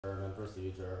and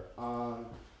procedure.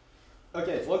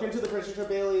 Okay, welcome to the Patricia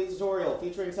Bailey tutorial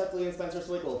featuring Seth Lee and Spencer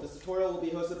Swickel. This tutorial will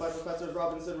be hosted by Professors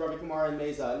Robinson, Ravikumar, and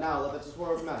Meza. Now, let the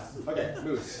tutorial commence. Okay,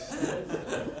 move.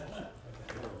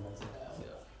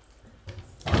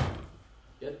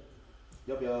 Good?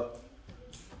 Yup.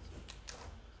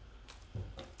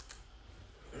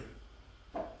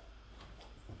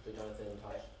 Good Jonathan,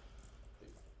 Tosh.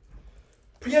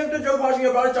 Preemptive drug washing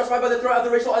abroad is justified by the threat of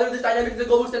the racial other. This dynamic is the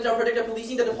global extension of predictive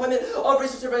policing, the deployment of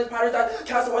racial surveillance patterns that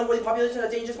cast a one-way population, a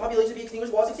dangerous population to be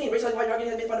extinguished. Wall 16. Racialized white targeting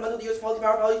has been fundamental to U.S. policy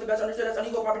power values, the best understood as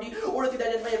unequal property, or through the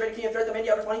identifying and eradicating threats, the mandate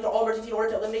of responding to all emergency in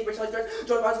order to eliminate racialized threats.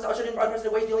 Drone violence is ushered in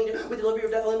unprecedented ways, dealing with the delivery of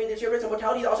death, eliminating the sheer risk of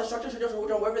mortality. The also structures for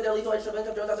drone warfare, the lethal edge surveillance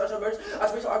of drones as ushered emerge as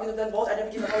racial arguments then false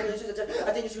identification of populations as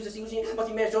dangerous to distinguishing must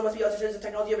be managed. Drone must be ushered as a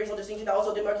technology of racial distinction that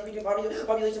also demarcates between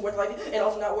population worth life and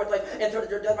also not worth life. And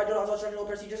death by drone also structural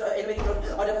procedures, animating drone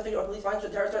devastating or police violence,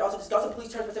 terrorist threat. Also discuss some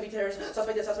police term specific terrorist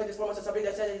suspect. The suspect is foremost a subject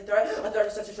that says threat. Under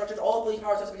sensitive structures, all police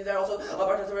power suspects there. Also,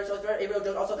 Barkley racial threat. Aerial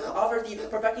drone also offers the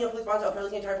perfecting of police violence of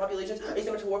the entire populations.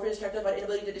 Asymmetric warfare is characterized by the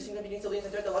inability to distinguish between civilians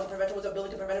and threat. The logic of prevention was the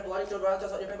ability to prevent bloody drone violence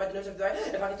also impacted by the notion of threat.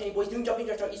 And Pakistani boys doing jumping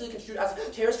jacks are easily construed as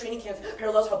terrorist training camps.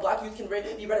 Parallels how black youth can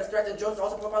be read as threats. And drones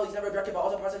also profile is never directed, but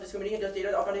also process discriminating against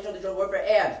data. The foundation of the drone warfare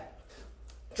and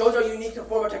drones are unique to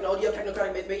form of technology of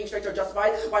technocratic myth-making. Strikes are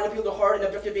justified by an appeal to hard and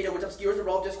objective data which obscures the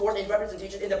role of discourse and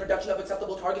representation in the production of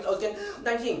acceptable targets. Oskin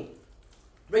 19.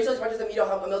 Racialized practice of media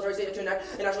how a military state to enact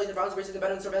and nationalize the violence, racism,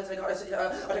 and surveillance,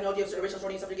 a technology of racial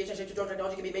sorting and subjugation, shaped to drone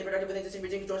technology can be made productive within existing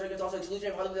regimes. Drone is also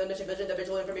exclusionary, highly the mission vision, the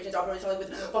visual information is operationalized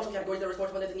with functional categories that are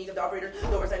responsible to the needs of the operators.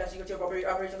 The oversight and security of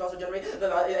operations also generate the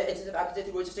incentive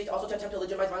aptitude to which the state also attempt to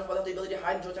legitimize violence without the ability to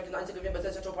hide. And drone tech is not insignificant, but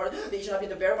it's a central part of the issue not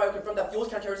being to verify or confirm that fuels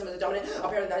counterterrorism as a dominant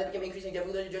apparent that it became increasingly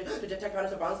difficult to detect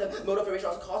patterns of violence. The mode of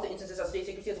racial also caused the instances of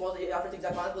state secrecy as well as the efforts to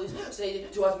exact violence. Police say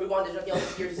to us, move on, there's nothing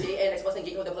else here to say, and express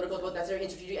engagement with the political is both necessary and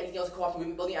strategic. Anything else co-opting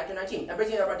movement building Act 19.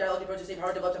 Embracing our dialogue approach to state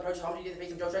power developed approach to harmony to the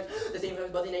face of drone strikes. The state becomes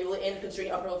both enabling and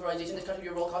constraining of proliferation. This country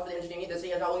will be a role cause for the understanding that the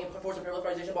state has not only a force of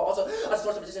proliferation but also a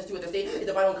source of resistance to it. The state is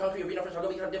the vital and concrete arena for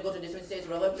struggle. We cannot difficult to dismiss the state as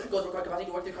relevant. Goals require capacity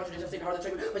to work through contradiction of state power. The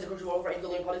trade plays a crucial role for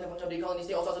ethical and political function of the economy.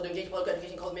 State also to engage political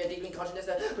education, cultivating consciousness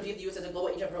that perceive the U.S. as a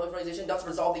global agent of proliferation. Thus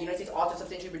resolve the United States ought to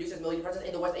substantially reduce its military presence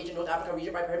in the West Asian North Africa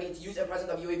region by permitting its use and presence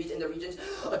of UAVs in the regions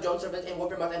of drone surveillance and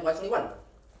warfare month and Black 21.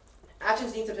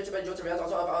 Actions deemed sufficient by drone surveillance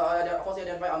also falsely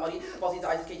identify Ahmadi, falsely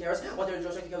ISK terrorists. One their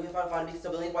drone strikes to kill found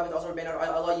civilian weapons also remain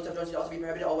Allah use of drones should also be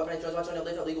prohibited. All weaponized drones showing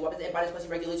illegal illegal weapons and Biden's placing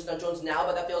regulations on drones now,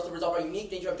 but that fails to resolve our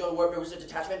unique nature of drone warfare, research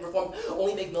detachment, reform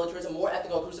only make militarism more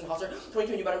ethical, inclusive, and hostile.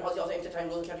 2020 new Biden policy also aims to tie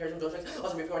rules and counterterrorism drone strikes.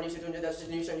 Also reform our news to that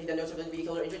new certainty that no civilian be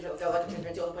killed or injured. Lack of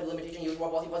transparency also put a limitation. U.S. war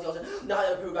policy also not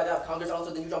approved by the Congress. Also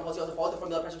the new drone policy also follows the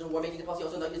formula pressure to war making. The policy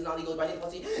also is not legal binding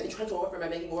policy. Entrenched warfare by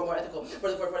making more and more ethical.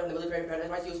 For the forefront of the military and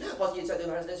rights use policy inside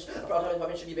the autonomous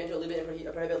weapons should be banned to eliminate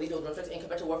and prohibit lethal drone strikes. And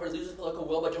conventional warfare loses political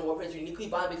will, but drone warfare is uniquely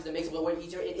violent because it makes the war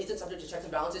easier. It isn't subject to checks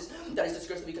and balances that is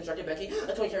discursively constructed. Becky,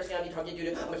 a 20 terrorists cannot be targeted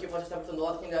due to a material project from the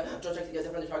law. The thing that drone strikes against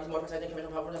different targets more precise than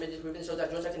conventional platforms have been disproven. Shows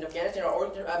that drone strikes in Afghanistan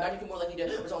are magically more likely to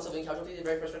result in civilian casualties. The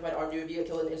very first strike by armed UAV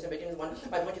killed an innocent victim is one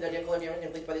by pointing to the identical damage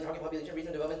inflicted by the target population.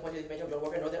 Recent developments point to the expansion of drone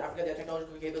warfare in Northern Africa. Their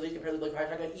technological capabilities comparatively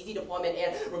higher track, easy deployment,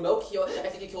 and remote kill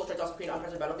execute kill strikes also create an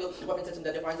unprecedented battlefield weapon system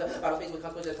that defines the battle space with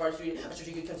consequences as far as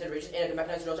strategic considerations. And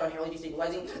mechanized drones are inherently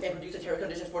destabilizing and produce the terror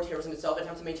conditions for terrorism itself.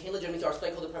 Attempts to maintain legitimacy are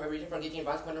split called the primary reason for engaging in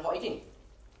violence. Hall 18.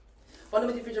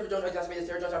 Fundamentally, feature of drones are exacerbated.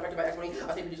 Terror drones are affected by exporting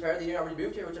a state-produced fire. They do not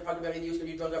remove terror, which are probably the use of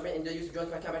drone government and the use of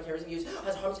drones to combat terrorism. Use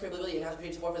has harmless capability and has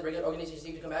created support for the regular organizations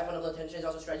seeking to combat. Fundamental intention is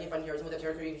also strategy and fighting terrorism with the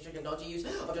terror creating technology use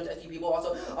of drones to SQ people.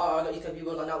 Also, these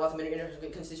people not lots of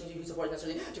constituency who support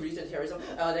necessarily to reduce the terrorism.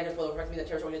 Negative political effects mean that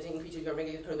terrorist organization increases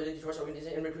government credibility towards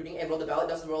organization and recruiting and roll the ballot.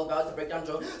 Thus, the roll of the ballot is to break down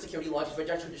drone security logic,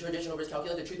 reject traditional risk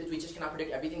calculus. The truth is we just cannot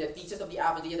predict everything. The thesis of the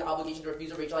apathy is the obligation to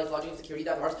refuse a racialized logic of security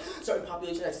that marks certain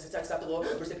population as acceptable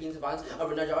recipients of violence.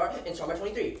 In Trauma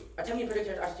 23, attempting to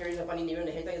predict terrorism and funding even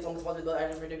the hate that is almost possible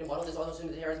to predictive models. This also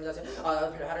assumes that terrorism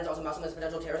patterns also maximize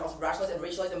potential terrorists, also rationalize and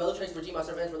racialize the military's regime of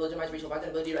surveillance, legitimize racial violence,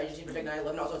 and ability to agency protect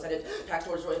 9/11. Also incentive tax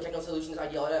towards technical solutions,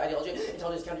 ideology,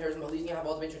 intelligence, counterterrorism, policing have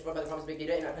also been transformed by the promise of big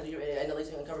data and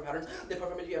analyzing uncover patterns. The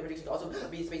performance of predictions also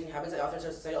be spacing habits that authors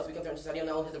of society also become threatened to society on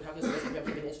the element of calculus and risk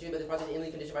been instituted, but the process is inly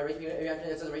conditioned by race.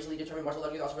 As a racially determined martial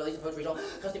learning also relates to post-racial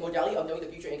custody modality of knowing the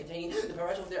future and containing the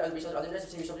perpetual of racial otherness,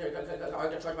 racial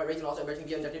charged by race and also emerging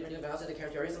via inductive predictive analysis and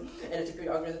counterterrorism, and a security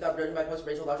argument that burdened by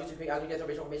post-racial logic to create aggregates of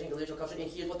racial formation and racial culture. And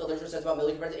here's what the literature says about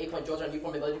military presence. 8 point drones are a new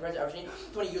form of military presence, averaging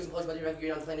 20 years in Polish military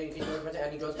refugees on the planet, increasing military presence,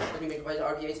 adding drones, the three main provided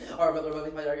RPAs are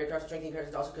removed by the aircraft, strengthening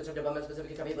presence, also concerned development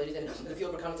specific capabilities in the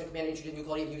field of reconnaissance and command, introduce new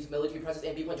quality of use military presence,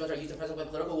 and B point drones are used in presence when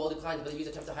political will declines, but the use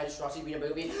attempts to hide atrocity,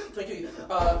 readability. 22.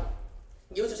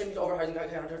 Use are simply to overhide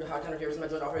counterterrorism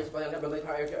and drones operated by remotely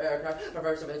powered aircraft,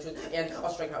 prefer surveillance and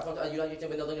also strike platforms. United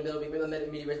States with no link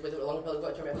immediate risk with longer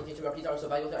political term application to RPs are also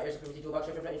valuable to air security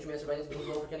toolbox, different instruments, surveillance, being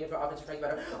low for candidate for offensive strength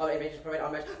better, advantage provide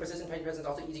unmatched, persistent presence,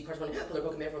 also easy crush when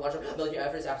political command for larger military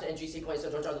efforts absent, and GC points to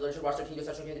Georgia on the literature roster team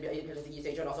such can be 8 appears in the East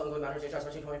Asia and also ongoing matters,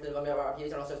 especially point for the development of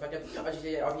RPAs are also effective.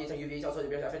 RPAs and UVAs also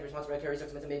the effective response to carry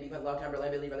substance and may be put long time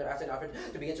reliability rather absent offered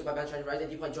to begin to by band trying to rise and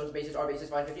D-point Jones bases are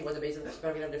bases 550 was the basis,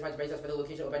 defines bases for the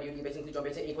location of IDUD base include drone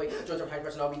base 8 point drones are high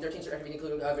personnel B13 so activity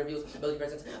including reveals military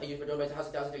presence used for drone base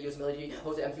 1,000 to use military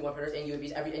hosted MQ1 predators and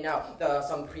UAVs and now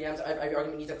some preamps every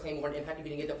argument needs a claim or an impact if you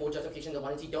didn't get the full justification the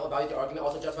one don't evaluate the argument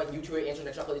also justify mutual answer and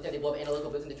extrapolate that they blow up analytical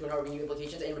bits into 2 hour renew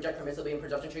implications and reject permissibly and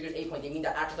presumption triggers 8 point they mean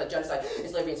that actions like genocide and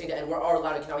slavery and saying that and we're all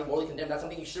allowed and cannot be morally condemned that's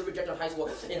something you should reject on high school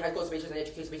spaces and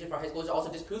education spaces for high schools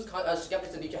also disproves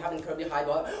skepticism that you have an incredibly high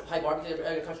bar because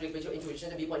it contradicts spatial intuition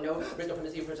and B point no risk of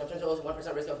permissive presumptions also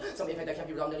 1% risk of some impact that can't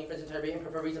be resolved any friends interrogate and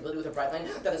prefer reasonability with a bright line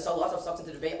that the loss of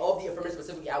substantive debate of the affirmative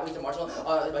specifically outweighs the marginal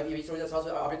by the stories that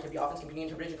also object can be often competing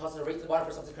interpretation causes a race to the bottom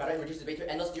for substance crowd and reduces debate to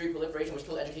endless theory proliferation which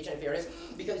kills education and fairness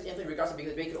because it's infinitely regressive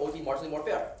because debate could always be marginally more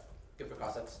fair. Good for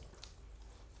concepts.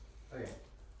 Okay.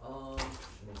 Let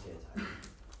me see the time.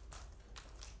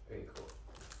 Very cool.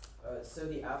 So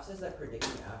the app says that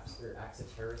predicting acts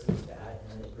of terrorism is bad,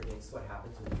 and then it predicts what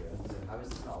happens with drones. So how is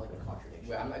this not like a contradiction?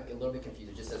 Wait, I'm like a little bit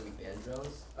confused. It just says we ban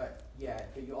drones. Yeah,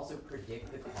 but you also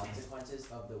predict the consequences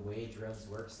of the way drones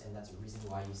works, and that's a reason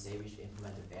why you say we should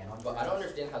implement a ban on drones. But I don't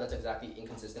understand how that's exactly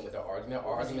inconsistent with our argument.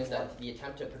 Our argument is that the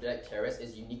attempt to protect terrorists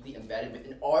is uniquely embedded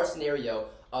within our scenario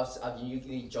of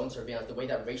uniquely drone surveillance. The way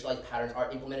that racialized patterns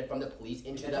are implemented from the police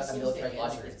into the military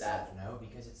logic is bad. No,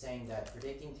 because it's saying that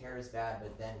predicting terror is bad,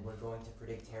 but then we're going to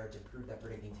predict terror to prove that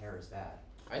predicting terror is bad.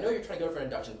 I know you're trying to go for an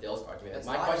induction fails argument. That's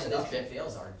my not question an is induction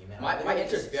fails argument. My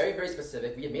answer is very, very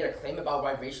specific. We have made a claim about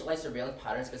why racialized surveillance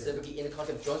patterns, specifically in the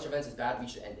context of drone surveillance, is bad. We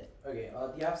should end it. Okay,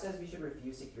 the app says we should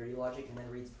refuse security logic and then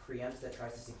reads preempts that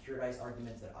tries to securitize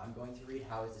arguments that I'm going to read.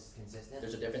 How is this consistent?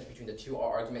 There's a difference between the two.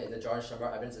 Our argument in the jar and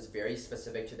Shumbar evidence is very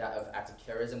specific to that of acts of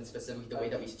terrorism, specifically the way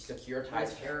that we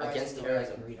securitize against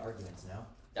terrorism. I can read arguments, no?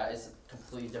 That is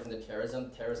completely different than terrorism.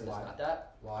 Terrorism is not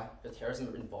that. Why? The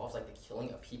terrorism involves like the killing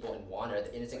of people in Wander,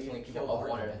 the innocent killing people of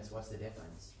Wander. What's the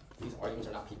difference? These arguments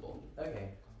are not people.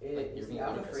 Okay. Like, Is the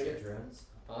app afraid of drones?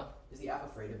 Huh? Is the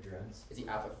app afraid of drones? Is the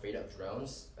app afraid of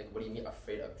drones? Like, what do you mean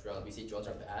afraid of drones? We say drones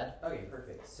are bad. Okay,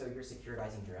 perfect. So you're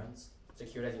securitizing drones?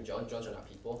 Securitizing drones? Drones are not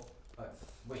people.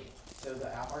 Wait, so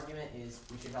the app argument is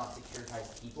we should not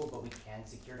securitize people, but we can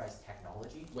securitize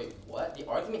technology? Wait, what? The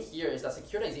argument here is that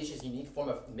securitization is a unique form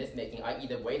of myth-making, i.e.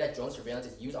 the way that drone surveillance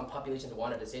is used on populations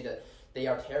wanted to say that they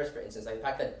are terrorists, for instance. Like the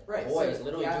fact that boys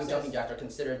literally doing jumping jacks are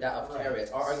considered that of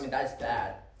terrorists. Our argument that is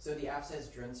bad. So the app says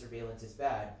drone surveillance is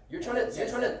bad. You're trying to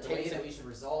the way that we should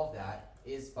resolve that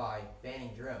is by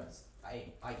banning drones,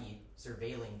 i.e.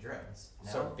 surveilling drones.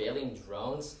 No? Surveilling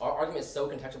drones? Our argument is so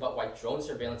contextual about why drone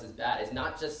surveillance is bad. It's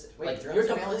not just drone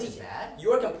surveillance is bad?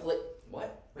 You're complete.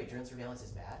 What? Wait, drone surveillance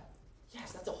is bad?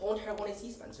 Yes, that's the whole entire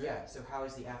 1AC, Spencer. Yeah, so how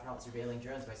is the app not surveilling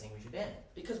drones by saying we should ban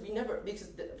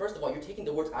it? First of all, you're taking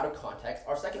the words out of context.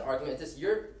 Our second argument is this: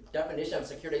 your definition of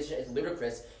securitization is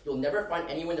ludicrous. You'll never find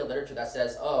anywhere in the literature that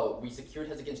says, oh, we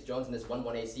securitize against drones in this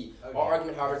 1AC. Okay. Our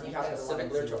argument, however, is we have specific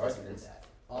literature arguments.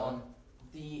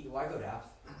 Why go to F?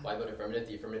 Why vote affirmative?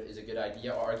 The affirmative is a good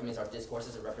idea. Our arguments, our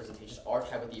discourses, and representations are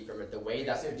tied with the affirmative. The way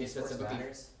that discourse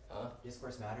matters?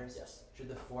 Discourse matters? Yes. Should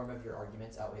the form of your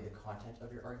arguments outweigh the content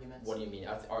of your arguments? What do you mean?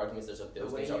 Our arguments, there's the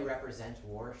way you represent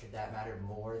war, should that matter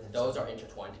more than those are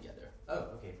intertwined together. Oh,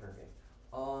 okay, perfect.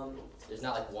 There's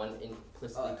not like one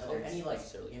implicitly are there any like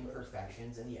necessarily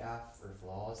imperfections in the app or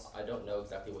flaws? I don't know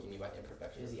exactly what you mean by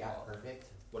imperfections. Is the app perfect?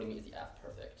 What do you mean is the app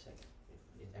perfect?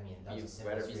 That's you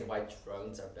read a reason why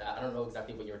drones are bad. I don't know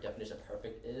exactly what your definition of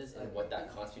perfect is and what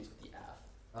that constitutes with the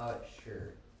app.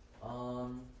 Sure.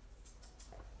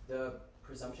 The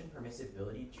presumption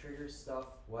permissibility trigger stuff,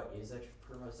 what is a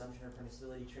presumption or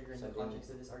permissibility trigger in the context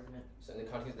of this argument? So in the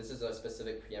context, this is a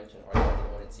specific preemption argument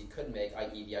that the ONC could make,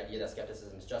 i.e. the idea that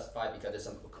skepticism is justified because there's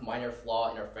some minor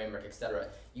flaw in our framework, etc.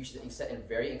 You should set a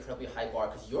very incredibly high bar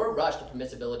because your rush to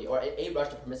permissibility, or a rush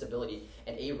to permissibility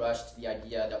and a rush to the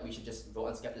idea that we should just vote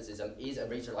on skepticism is a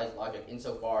racialized logic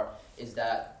insofar is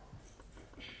that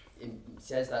it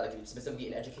says that like specifically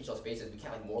in educational spaces we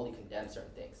can't like morally condemn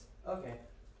certain things. Okay.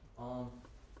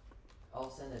 I'll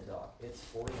send a doc. It's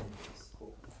 40 MBs.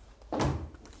 Cool.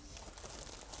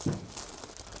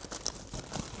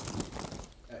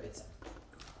 It's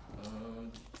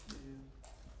sent.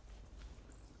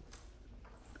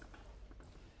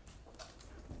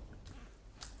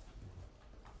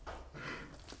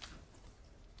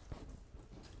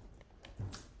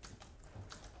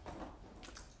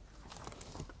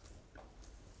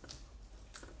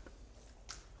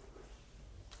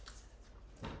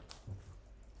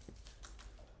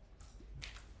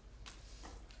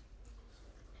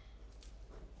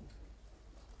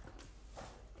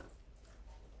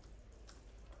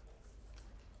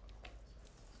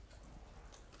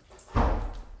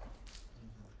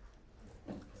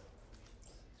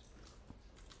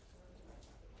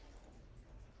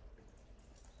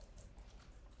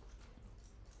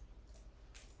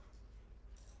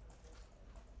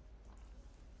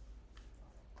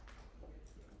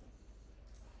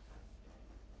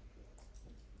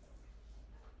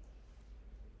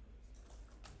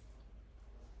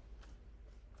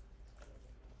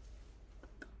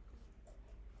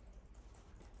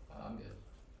 I'm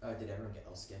good. Did everyone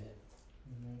else get it?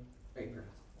 Right,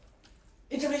 perfect.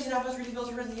 Intimidation, alphas, reading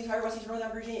filter, the entire West East North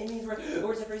Virginia, it means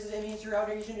words and phrases, it means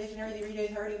throughout Asian dictionary, the read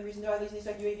entirety of the reason to at least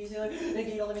expect UAV sailor,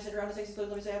 negate all limits around the sexes, close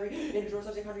limits to every individual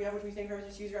subject country, which we think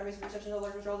covers use around basic perception of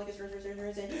large withdrawal, like a certain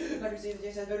insane country state the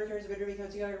says better appearance, better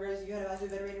because you had a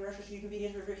better rating, Russia,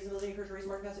 convenience, for reasonability, encourage race,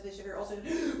 market, passive, sugar, also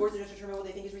force to determine what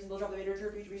they think is reasonable, drop the later,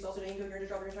 true, future, also to incoherent,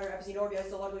 drop your entire epicene, or be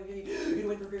still logically you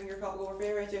win for proving your probable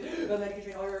warfare, and to medical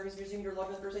train all your arguments, presume your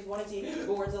logically first, like 1 and T,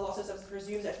 words the loss of substance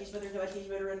presumes education, but there's no education,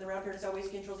 better in the round, current, ways,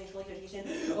 controls, ancient education.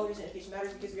 All the reason education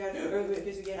matters because we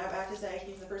have access to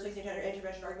education in the first place. The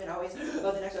intervention argument always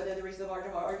the next the reason of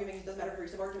argument. It doesn't matter for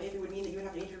reason of argument if it would mean that you would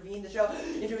have to intervene. The show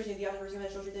intervention the other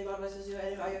argument shows you think about this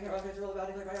and I can rule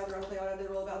about declare by how the role play out the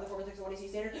rule about the form of text 1AC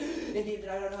standard. Indeed,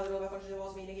 I don't know how the rule about functions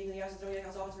involves meaning in the absence of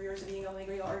house office for yours being only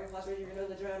agree argument class rating. You know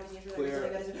the dramatic issue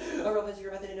that is a relevance to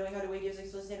your method and knowing how to weigh gives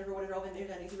explicit standard for what is relevant and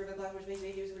intending to prove a class which makes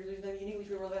use of the uniquely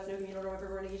true rule about no communal or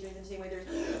for negation in the same way there's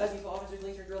as useful officers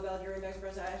links or drill about your impact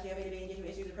express actually have a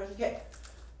engagement issues of pressure. Okay.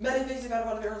 Metaphysics about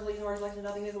one of errors leading towards life to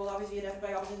nothingness will obviously be adapted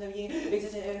by opposites of being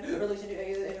existent in relation to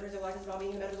terms of likeness about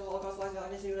being the metaphysical holocaust likeness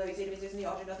likeness to a state of existence the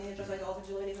object nothingness just like all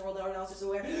things eliminating the world and our analysis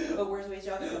aware of words ways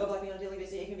of like being on a daily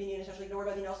basis inconvenient especially ignored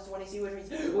by the analysis 1AC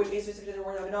which is specific to the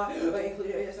word of not include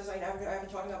especially in Africa I've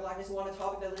been talking about blackness one a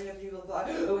topic that literally have to do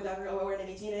with that aware in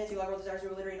 18 and 2 like world desires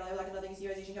to alliterate and like nothingness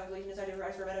utilization calculation aside of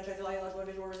rights for meta logical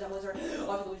visual resemblance or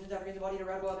delusions Africans embodied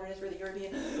around otherness for the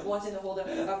European once in the whole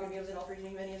African views and all three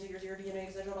many of European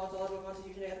existential ontological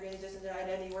constitution African existence and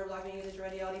identity where black being is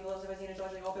reality philosophizing and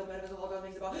intellectually all field metaphysical God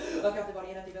makes about captive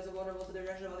body and empty vessel vulnerable to the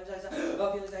direction of other sides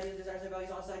feelings ideas desires and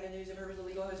values on side and news and purpose of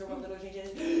legal hosts or one little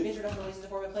changes international relations in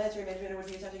the form of planetary management in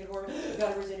which we attempt to conform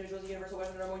categories individuals the universal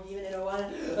western or more human in one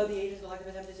of the ages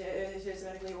collective attempt to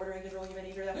systematically order and control human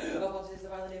nature that politics the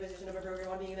violent imposition of a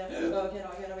program on being that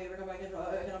cannot be overcome by control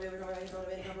of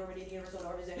any conformity the universal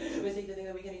norm is a mistake to think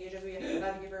that we can engage as we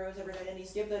advocate for our own separate identity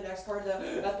skip the next part the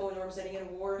ethical norm setting in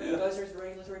war starts the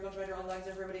regulatory function measure on lines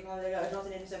of everybody called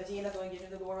Johnson in 17 ethical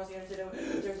engagement of the war must be understood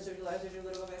in terms of social life social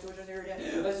political effects which are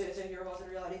so your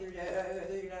positive reality through the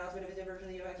announcement of its inversion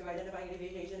the effects of identifying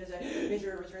deviation as a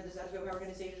measure of return to the status quo power can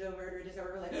stages of murder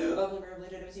discover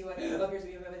legitimacy what appears to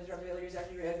be a movement disruptive failure is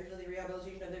actually the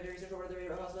rehabilitation of the very social order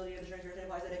the possibility of the transgression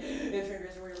implies that if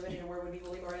transgression were limited war would be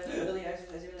fully more ability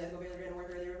exercise ethical failure and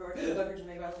work earlier or appears to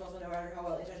make violence possible no matter how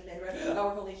well intentioned and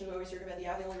powerful nations will always circumvent the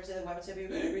only reset of weapons to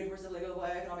reinforce the legal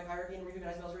economic hierarchy and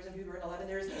rehumanize military and people in 11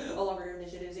 there's a longer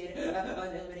initiatives aid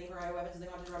eliminating pariah weapons in the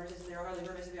conscious rubber system they are highly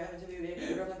permissive to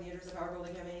reflect the interests of powerful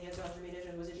the campaign against conscious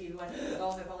munitions was achieved when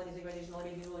all have following the stigmatization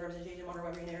eliminating people representation modern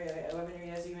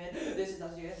weaponry as human this is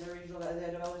not just the regional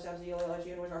development steps the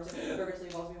LLG and which arms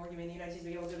progressively evolves to be more human in the United States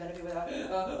be able to benefit without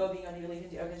being unduly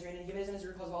constrained and given as a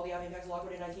root cause of all the impacts of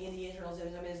Lockwood and IT and the internal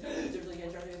system is certainly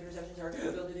constructive perceptions are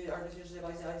built to do artificial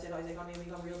civilized economy and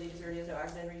become real disparity has no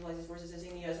accident regionalizes forces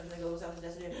assisting the essentially global south is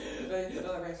destined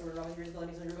ranks over raw materials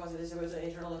colonies under cause of this supposed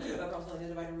internal problems telling the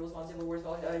divided rules on civil wars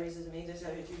called racism exists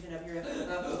fusion of Europe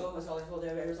most scholars hold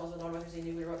responsible non-weapons state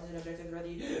nuclear weapons and objective threat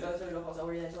the social false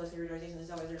orientalist characterization the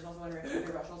south is responsible and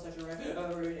rational sexual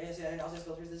analysis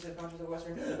filters the subconscious of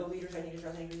Western leaders I think is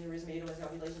trusting increasing risk made on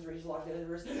calculations racial logic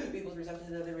diverse people's reception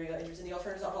to the interest in the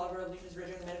alternatives ontological revolution is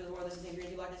rejecting the men of the world this is the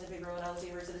green blackness in favor of analysis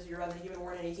versus this Europe and the human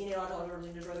war in 18 and ontological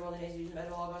revolution destroy the world in institution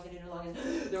medical holocaust continue along and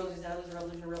the world is established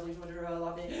a revolution which are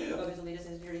locked in of its latest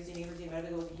insecurity seeing for team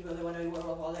medical keep of the one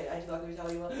world politics I feel like we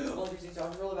tell you all the students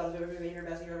on roll about the behavior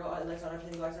basketball like on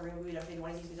everything blacks every movie after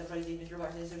 20 seasons of studies Mr.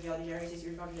 Blackness sociality generates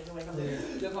serious contradiction when it comes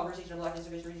to the conversation of blackness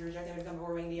of history to reject them and become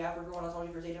overweighing the app for growing ontology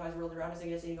for state defies the world around us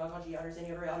against stating unconscious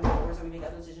understanding of reality before so we make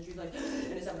that decision truth like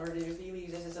in a seven order to we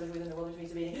exist as subject within the world which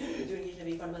makes debating to engage in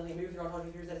a fundamentally move through ontology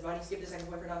fears that is binding. Skip the second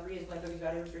point for now 3 is blank focus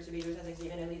value restricts debate to a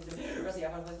statement and leads to rest the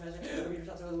app on place measure read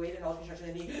responsible the weight and knowledge construction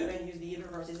and use the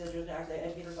information as judgment acts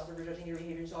educate responsible for judging your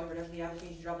behavior and solving production the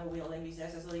application to drop the wheel and be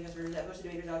accessibility considered that push the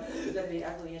debaters out that debate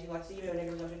actively anti-black see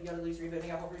negative assumption you gotta lose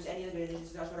voting out produce any of the debate is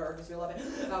discussion about arguments feel up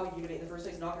how we do debate in the first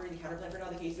place not really the counterplan for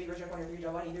now the case debate rush up on your 3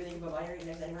 job on either they can put binary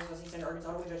next anymore so send arguments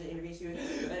on which judge intervenes to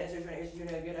and answers when answers you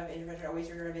know good enough intervention outweighs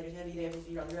your advantage heavy they have to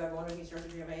speed on the road one of the structure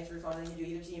to my answer respond you do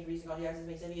either see increasing on the axis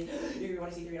makes heavy you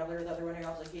want to see 3 and the other one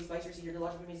opposite case vice or see your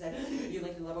logic means that you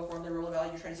link the level form the rule of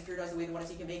value you're trying to securitize the way they want to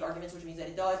see convey arguments which means that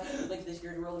it does link to the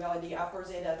security rule of value the app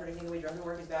say that predicting the way drums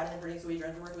work is bad and then predicts the way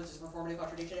drums work which is a performative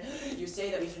contradiction you say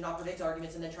that we should not predict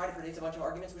arguments and then try to predict a bunch of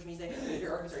arguments which means that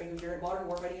your arguments are incoherent modern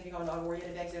war fighting has become a non-war yet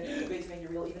it begs ways to make it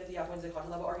real even if the app wins the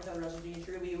content level arguments on the Russian being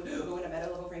true we win a meta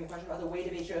level frame question about the way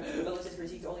debate should elicits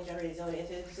critiques only generate its own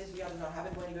antithesis we does not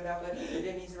happen when you go down but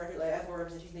it means the record like ethical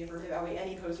representation the affirmative outweigh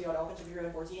any post field alpha should be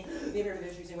 14 the imperative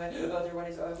is choosing when there one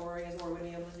is forwarding as war when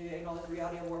we able to acknowledge the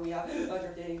reality of war we have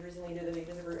drifted increasingly into the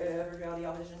weakness of reality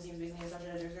opposition seems basically an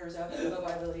assumption that there's a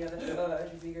viability of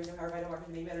speakers empowered by democracy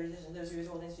to make better decisions those who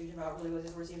hold institution power really was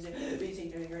this where it seems to be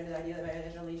taking into the idea that by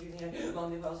intentionally choosing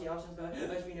among the policy options but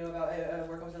as we know about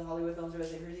work comes with Hollywood films where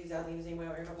they exactly in the same way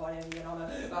American plot and Vietnam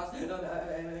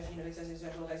machine of excessive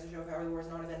sexual attacks to show power the war is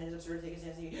not event it is absurd to take a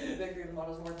stance the victory of the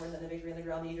model is more important than the victory on the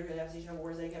ground the devastation of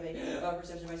wars that it can make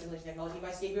perception by simulation technology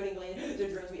by scapegoating blame to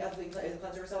drones we ethically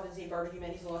cleanse ourselves and safeguard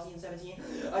humanity's velocity in 17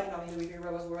 I do not mean that we fear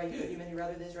robots will right humanity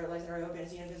rather than sterilizing our own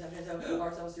fantasy and conceptions of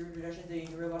ourselves through reproduction the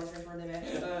robots transform them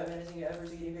menacing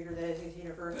persecuting figure that is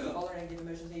container for all our negative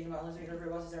emotions the violence maker of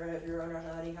robots is your own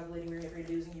rationality calculating we're afraid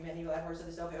of losing humanity will add parts of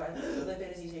the self the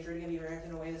fantasy's nature to be reacted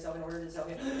in a way that self in order to self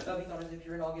be thought as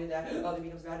pure and all good that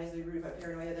becomes bad is the root of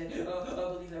paranoia that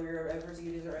believe that we're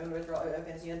persecuting our own withdrawal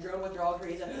fantasy and drone withdrawal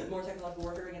creates a more technological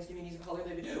warfare against communities of color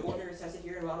that warfare is tested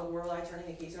here in Ronald Warlike turning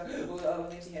the case of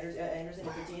Nancy Anderson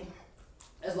in 15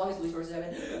 as long as police forces have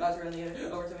been surrounding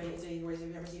the overcoming insane ways of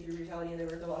supremacy through brutality and the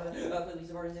birth of a lot of police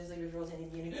subordinates, enslavers, roles,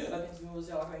 and Indian consumers,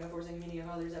 offering a forcing community of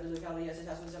others, absolute brutality, as a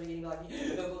task with suffocating black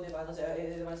people, the violence,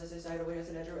 societal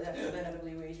awareness, and natural, that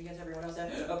inevitably wage against everyone else,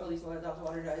 police will adopt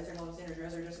water, internal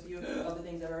standards, are just a few of the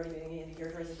things that are already being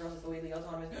characterized as process fully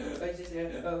autonomous, exist,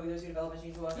 those who develop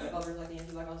machines will help reflect the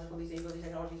anti-black concept, police ability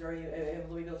technologies are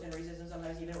already built in racism,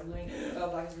 sometimes even when doing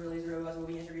black as really robots will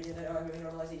be integrated in the ongoing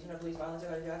normalization of police violence,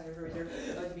 for reserve,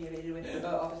 to be evaded with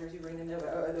officers who bring them the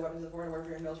weapons of foreign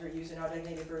warfare and military use and now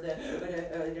designated for the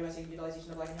domestic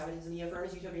utilization of black inhabitants in the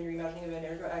affirmative utopian reimagining of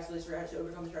America acts to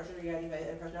overcome the structure reality by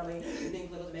personality being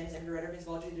political demands and rhetoric and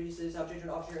small duties to the subject and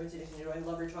officer and citizen and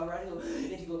leverage while radical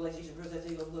anti-globalization process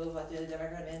to global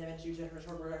democrat demand and choose for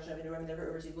short production of environment never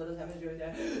oversee political damage to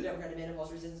the democrat demand and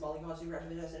false resistance falling costs to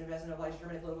rapid invest and investment apply to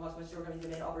determine political consequences shortcomings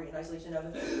demand operate in isolation of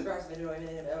practice of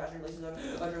environment and national relations of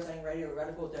addressing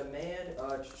radical demand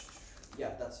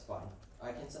yeah, that's fine.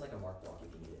 I can send like a mark block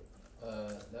if you need it.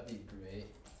 That'd be great.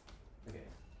 Okay,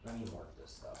 let me mark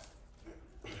this stuff.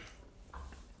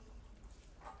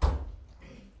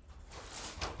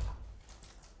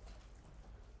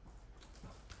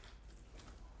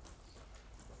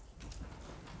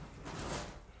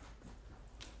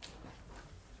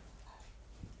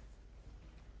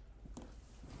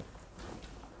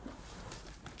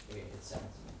 Okay, it's sent.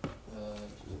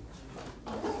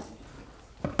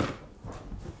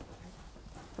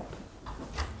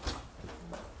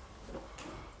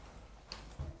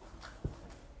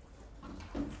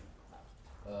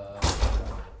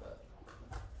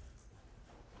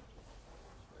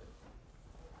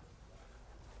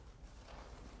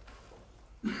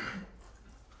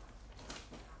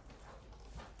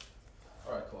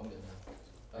 Alright, cool, I'm good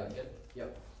now. Good?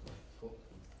 Yep. Cool.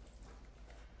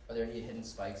 Are there any hidden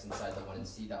spikes inside the 1 and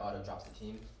C that auto drops the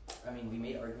team? I mean, we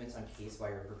made arguments on case by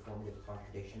your performative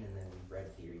contradiction, and then we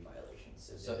read theory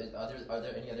violations. Are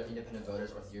there any other independent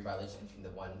voters or theory violations between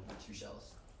the 1 with 2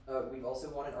 shells? We've also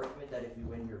won an argument that if you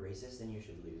win, you're racist, then you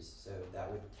should lose. So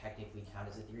that would technically count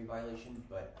as a theory violation,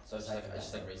 but so it's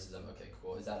just like racism. Okay,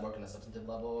 cool. Is that work on a substantive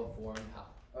level, form, how?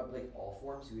 Like all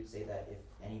forms, we would say that if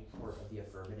any part of the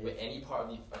affirmative. Wait, any part of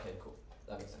the. Okay, cool.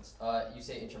 That makes sense. You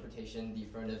say interpretation. The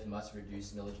affirmative must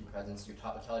reduce military presence. Your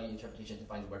totality interpretation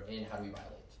defines where in. How do we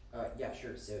violate? Yeah,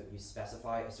 sure. So you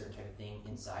specify a certain type of thing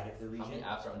inside of the region. How many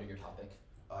apps are under your topic?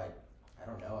 I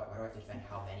don't know. Why do I have to defend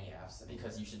how many apps?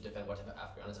 Because you should defend what type of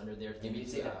app ground is under there. Maybe you'd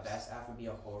say the best app would be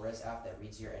a whole res app that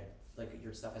reads your like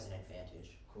your stuff has an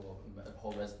advantage. Cool.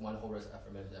 One whole res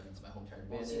affirmative, that means my home turn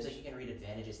Well, it advantage. seems like you can read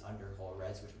advantages under whole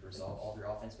res, which would resolve all of your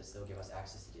offense, but still give us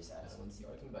access to I disabs. don't see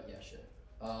argument, but yeah, sure.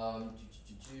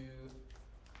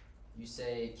 You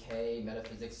say K,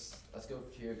 metaphysics. Let's go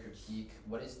to your critique.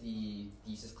 What is the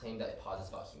thesis claim that it posits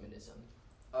about humanism?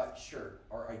 Sure.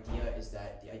 Our idea is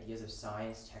that the ideas of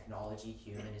science, technology,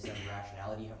 humanism,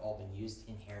 rationality have all been used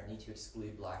inherently to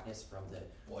exclude blackness from the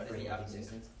What is frame the of app link?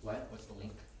 existence. What? What's the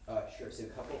link? Sure. So a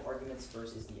couple of arguments.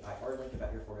 First is the IR link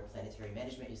about your form of planetary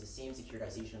management is the same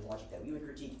securitization logic that we would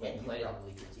critique Wait, and you would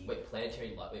probably critique. Wait,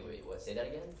 planetary wait, what? Say that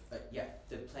again? Yeah,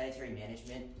 the planetary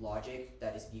management logic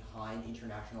that is behind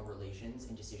international relations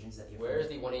and decisions that the Where is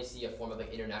the 1AC a form of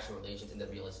like international relations in the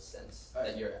realist sense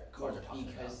that your cards are talking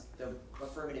about? because the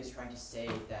affirmative is trying to say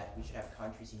that we should have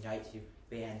countries unite to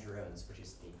ban drones, which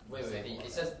is the Wait,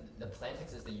 it says the plan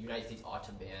text is the United States ought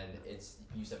to ban its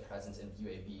use of presence in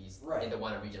UAVs Right. in the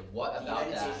Wana region. What the about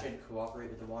United that? States should cooperate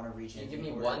with the Wana region. Can you give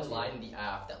in me order one to- line in the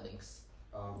app that links?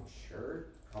 Sure.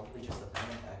 Probably just the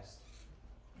plain text.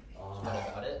 What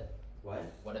about it? What?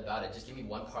 What about it? Just give me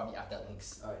one part of the app that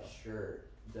links. Sure.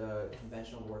 The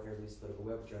conventional warfare loses political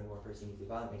will, but drone warfare is uniquely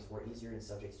violent, makes war easier and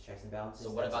subject to checks and balances.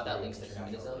 So what That's about that the links to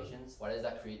international humanism? relations. Why does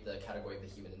that create the category of the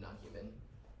human and non-human?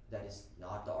 That is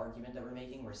not the argument that we're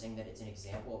making. We're saying that it's an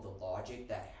example of the logic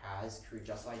that has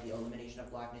justified the elimination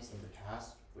of blackness in the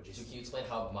past, which is So can you explain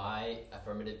how my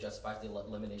affirmative justifies the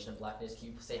elimination of blackness? Can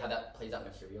you say how that plays out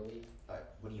materially?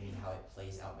 what do you mean how it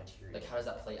plays out materially? Like how does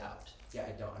that play out? Yeah,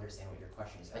 I don't understand what your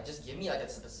question is. Like just give me like a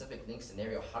specific link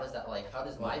scenario. How does that how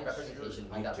does my representation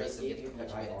I mean that just racism gave gets you the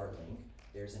perpetuated? IR link.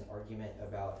 There's an argument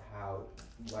about how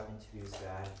weapon 2 is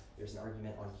bad. There's an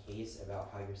argument on case about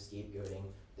how you're scapegoating.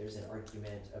 There's an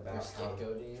argument about You're how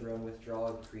scapegoating? drone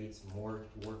withdrawal creates more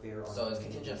warfare on So it's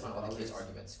human contingent upon other case others.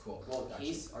 arguments. Cool. Well, Gotcha.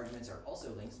 case arguments are also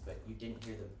links, but you didn't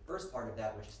hear the first part of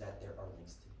that, which is that there are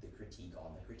links to the critique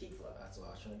on the critique flow. That's what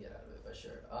I was trying to get out of it, but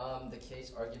sure. The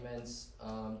case arguments,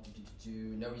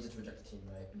 no reason to reject the team,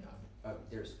 right? Yeah.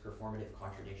 There's performative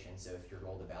contradiction, so if your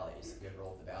roll the ballot is a good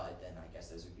roll of the ballot, then I guess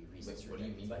those would be reasons Wait, to what do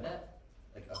you reject mean the by team. that?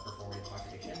 Like a performative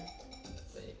contradiction?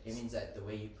 Wait. It means that the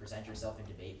way you present yourself in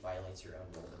debate violates your own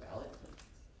roll of the ballot.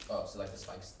 Oh, so like the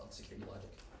spikes of security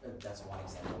logic. That's one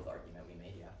example of the argument we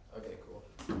made, yeah. Okay, cool.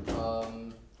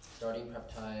 Starting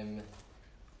prep time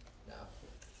now.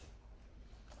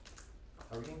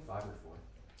 Are we doing 5 or 4?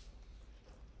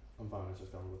 I'm fine with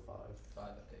just going with 5. 5,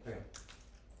 okay. Okay.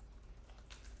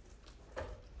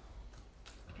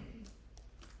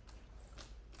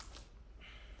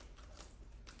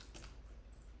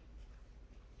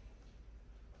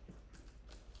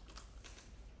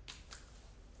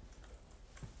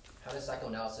 How does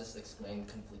psychoanalysis explain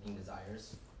conflicting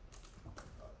desires?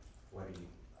 What are you,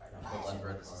 I don't The understand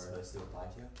Lundberg what this is card. supposed to apply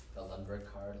to. The Lundberg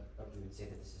card. We would say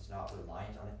that this is not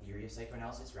reliant on a theory of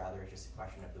psychoanalysis, rather it's just a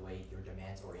question of the way your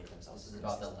demands orient themselves This to is the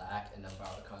about the system. lack and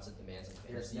about the concept demands and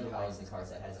There's fantasy. no How line is in the the card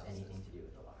that concept has analysis? anything to do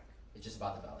with the lack. It's just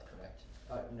about the ballot, correct?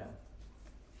 No.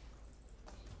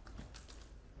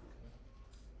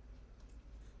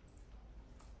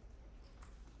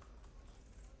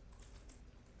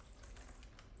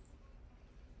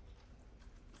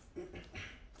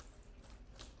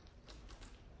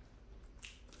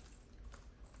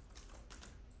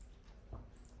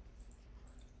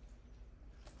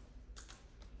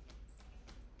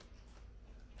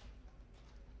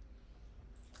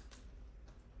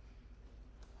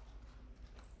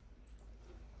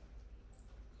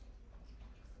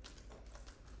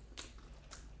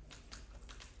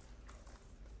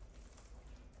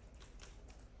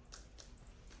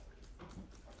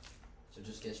 So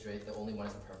just get straight, the only one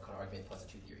is the per con argument plus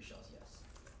the 2 theory shells, yes.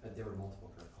 There were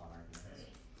multiple per con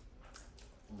arguments.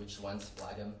 Which ones?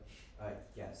 Flag them?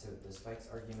 Yeah, so the spikes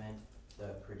argument,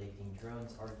 the predicting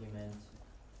drones argument,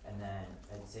 and then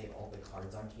I'd say all the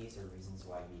cards on case are reasons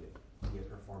why you would be a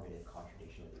performative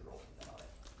contradiction of the roll of the ballot.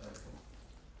 Okay.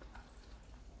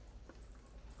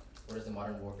 What is the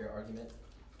modern warfare argument?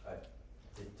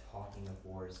 The talking of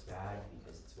war is bad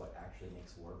because it's what actually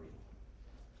makes war real.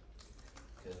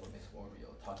 Because what makes war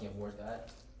real? Talking of war is bad?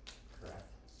 Correct.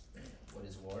 What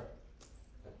is war?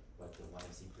 What the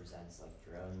 1AC presents, like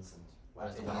drones and What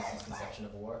is the weapons. 1NC's conception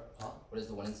of war? Huh? What is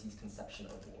the 1NC's conception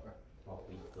of war? Well,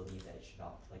 we believe that it should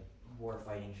not, like, war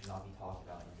fighting should not be talked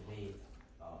about in debate.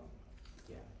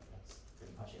 Yeah, that's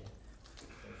pretty much it.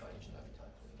 War fighting should not be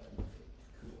talked about in debate.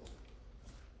 Cool.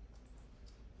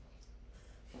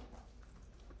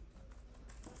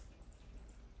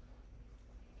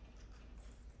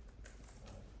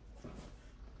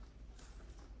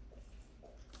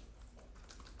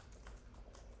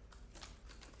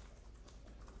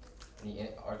 Any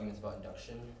arguments about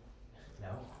induction? No,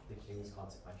 the Q is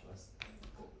consequentialist.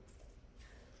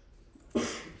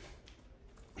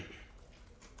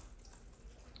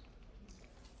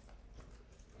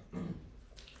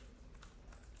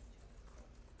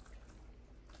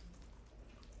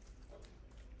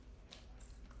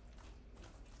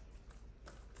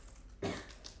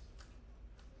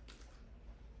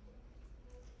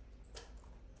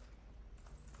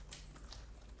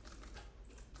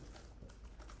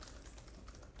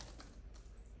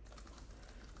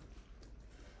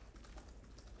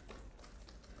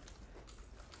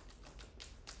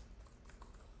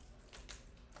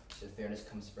 So fairness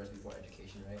comes first before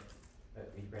education, right?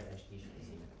 But we read education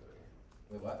isn't even a voter.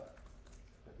 Wait, what?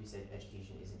 But we said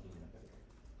education isn't even a voter.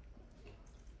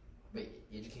 Wait,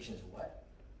 education is what?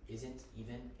 Isn't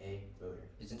even a voter.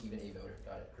 Isn't even a voter.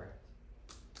 Got it. Correct.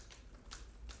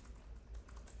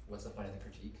 What's the point of the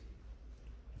critique?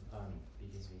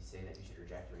 Because we say that you should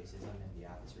reject racism and the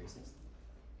app is racist.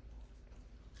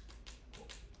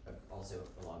 But also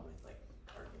along with like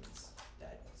arguments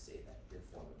that say that your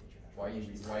form of international. Why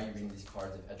are you reading these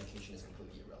cards if education is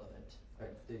completely irrelevant?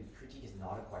 The critique is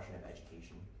not a question of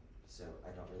education, so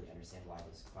I don't really understand why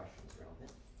this question is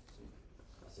relevant. So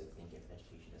I also think if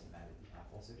education doesn't matter, the app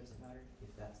also doesn't matter,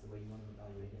 if that's the way you want to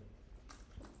evaluate it.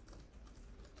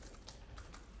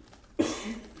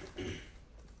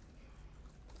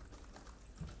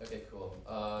 Okay, cool.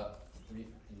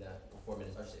 4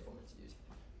 minutes. I should say 4 minutes to use.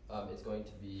 It's going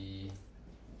to be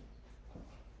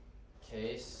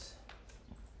case,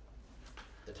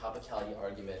 the topicality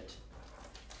argument,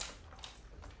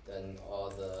 then all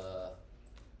the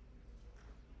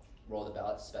roll the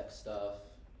ballot spec stuff,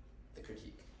 the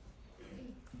critique.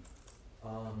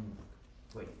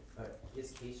 Wait,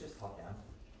 is case just top down?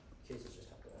 Case is just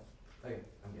top down. Okay,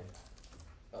 I'm good.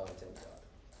 Oh, it's in the top.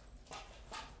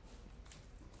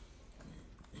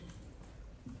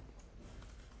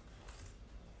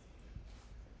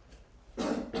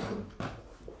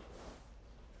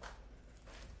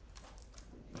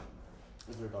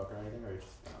 Is there a doc or anything, or you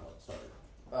just kind of started?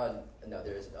 No,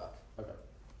 there is a doc. Okay.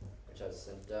 Which I was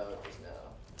sent out just now.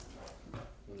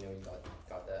 You know you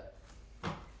got that.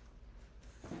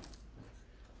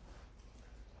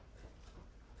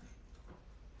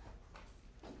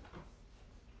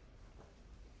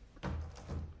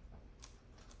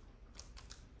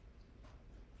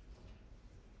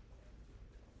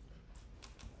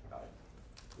 Got it.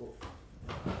 Cool.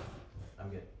 I'm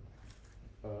good.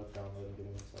 Download and give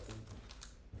me a second.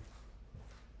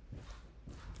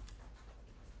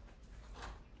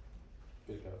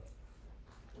 Good go.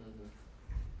 Mm-hmm.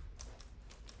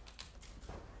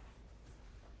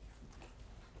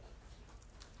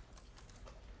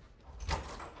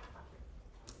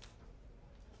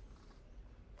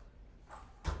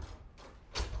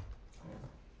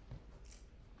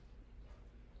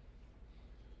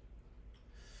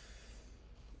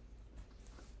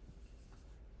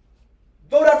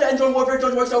 Vote after end drone warfare.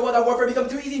 Drone works so well that warfare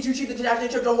becomes too easy and too cheap. The international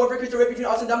nature of drone warfare creates a rift between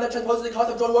us and them that transposes the cost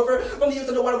of drone warfare from the use of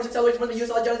underwater, which accelerates from the use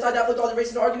of genocide that flips all the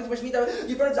racist arguments, which means that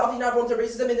the affirmative obviously not forms of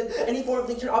racism, and that any form of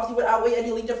link obviously would outweigh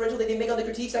any link differential that they make on the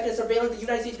critique. Second, surveillance. The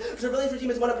United States surveillance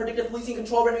regime is one of predictive policing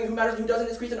control, rendering who matters and who doesn't.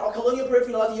 This creates an colonial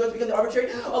periphery and allows the U.S. to become the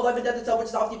arbitrary of life and death itself,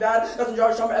 which is obviously bad. Doesn't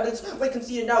draw stronger evidence when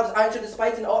conceded now. Because I answered the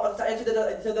spikes and all answered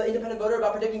to the independent voter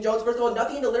about predicting Jones. First of all,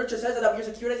 nothing in the literature says that we are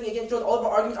securitizing against Jones. All of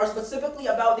our arguments are specifically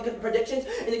about the predictions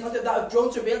in the concept of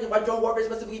drone surveillance and why drone warfare is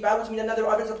specifically bad, which means another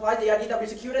evidence applies the idea that we're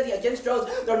securitizing against drones.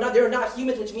 They're not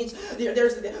humans, which means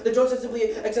there's the drones are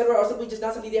simply etc. are simply just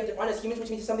not something they have defined as humans, which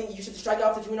means it's something you should strike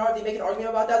off the Junior. They make an argument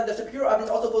about that. The superior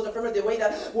evidence also goes affirmative the way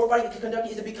that warfighting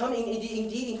conducting is becoming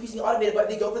indeed increasingly automated, but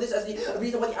they go for this as the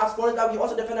reason why the app's form that we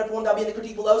also defend that form that be in the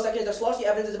critique below. Second, the sloshy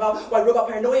evidence is about why robot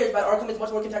paranoia is bad. Our argument is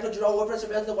much more contextual. Drone warfare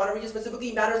surveillance in the water region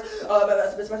specifically matters.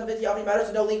 Specificity obviously matters.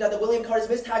 There's no link that the William Card is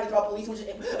mistagged about police, which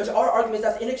our argument is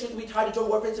that's inextricably tied to drone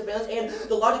warfare and surveillance, and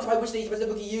the logics by which they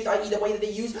specifically use, i.e. the way that they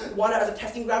use WANA as a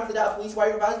testing ground for that police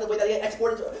wire violence, the way that they get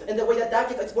exported, and the way that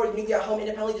gets exported uniquely at home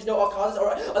independently, there's no all causes,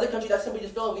 or other countries that simply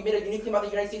just feel we made a unique claim about the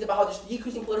United States about how there's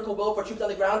decreasing political will for troops on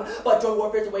the ground, but drone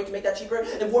warfare is a way to make that cheaper,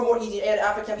 and more easy, and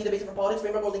Africa can't be the basis for politics,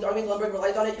 framework or link arguments, Lundberg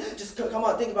relies on it, just come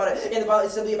on, think about it, and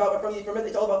it's simply about from the affirmative,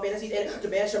 it's all about fantasies, and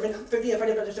demand Sherman, 50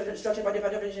 effective destruction by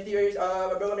definition theories,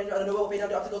 the noble fate down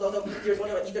to obstacles, also theories one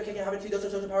about either can happen to those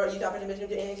social power, use African mission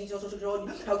to enhance social control,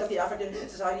 how does the African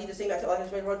society the same actual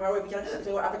power we can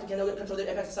explain what Africa can control their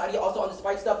impact society. Also on the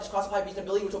spike stuff, just classify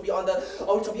reasonability, which will be on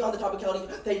the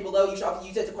topicality page below. You should obviously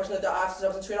use it. It's a question of the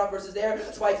substance trade-off versus their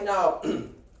spikes now.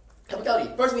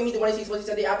 Applicability. First, we meet the 1AC explicitly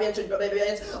said the app bands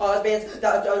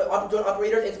that drone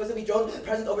operators and specifically drones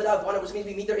present over that of one, which means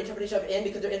we meet their interpretation of in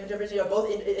because their interpretation of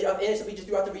both in is simply just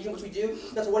throughout the region, which we do.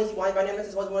 That's 1AC wide dynamics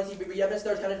as well as 1AC re-evidence.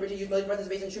 Third, counter use military presence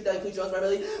based in troop that includes drones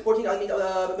primarily. 14 means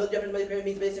military presence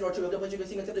means based in or true. Double check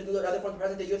sequence of the other forms of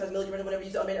presence. The U.S. has military presence whenever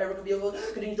used unmanned aerial vehicles,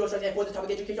 continuing drone strikes, and for the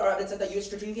topic education are evidence that use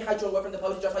strategically high drone warfare from the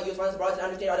public to justify U.S. violence abroad and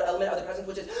understand other element of the presence,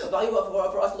 which is valuable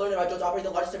for us to learn about drones operating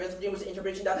the largest surveillance regime, which is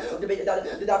interpretation that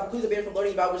precludes the debate from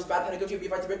learning about which is bad pedagogy would be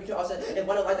right to rip between us and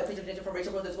one of life that preaches attention from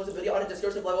racial disposability on a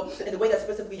discursive level in the way that's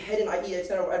specifically hidden, i.e.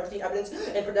 external evidence,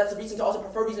 and that's the reason to also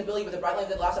prefer reasonability with the bright line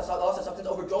that loss of substance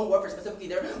over drone warfare specifically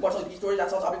there. Watch all these stories that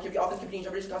solves objectivity, often competing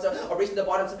interpretation concept of race to the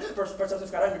bottom for substance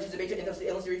strata and reduces debate in the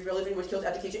illness theory which kills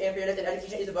education and fairness, and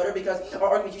education is the better because our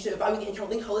argument you should evaluate the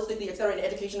interlink holistically, etc. And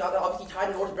education not obviously tied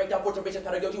in order to break down forms of racial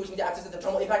pedagogy, which means access to the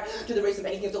terminal impact to the race of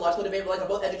many things. The logical debate relies on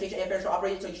both education and fairness to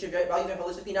operate, so you should value them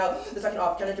holistically. Now, the second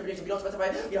off, counter interpretation. We don't specify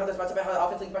how the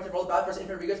offense links back to role bad versus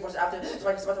inferior versus after. So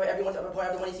I can specify everyone's a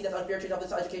part of the 1AC that's unfair treat of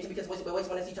this education because waste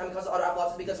 1AC time and causes auto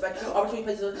losses because opportunity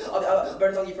places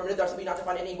burdens on the affirmative. There should be not to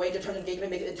find any way to turn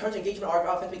engagement our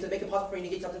offense because make it possible for you to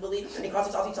engage substantively and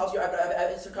constantly solves your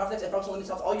conflicts and functional limits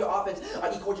solves all your offense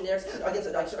equal generics against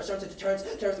assurance of deterrence,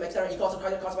 terrorism, etc. You can also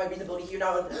classify reasonability here.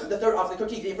 Now, the third off, the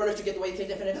critique, the affirmative should get the way it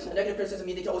takes infinite negative criticism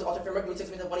media to always alter framework, mood 6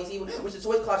 minutes of 1AC, which is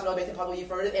always clash based on possible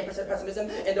affirmative and pessimism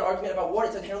and their argument about war.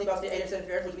 It's inherently about state aid and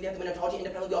affairs, which we have to win ontology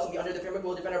independently. We also be under the framework.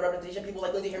 We'll defend our representation. People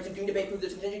like Lindsay Harrison do debate, prove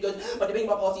this contingent goods, but debating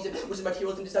about policies, which is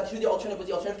materialism, to the alternative, but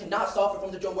the alternative cannot solve for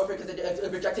forms of drone warfare because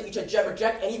it rejects it. You should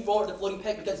reject any form of the floating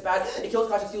peg because it's bad. It kills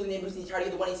clash and steals the name, loses the entirety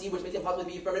of the 1AC, which makes it impossible to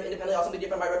be affirmative independently. Also, be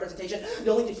different by representation.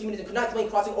 The only thing to humanism could not explain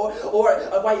crossing or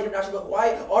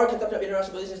why our concept of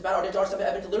international relations is bad. Or there are some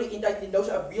evidence to literally indict the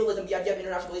notion of realism, the idea of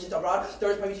international relations abroad.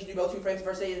 Third, probably should do both. 2 frames.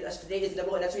 First, state is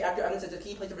inevitable and necessary. After evidence is a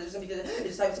key place of resistance because it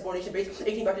is type of subordination based.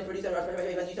 18 back to produce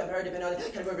and used empire depending on the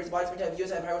category of race wide spectrum of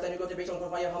U.S. empire with growth, the racial and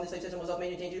qualifying how the slave system was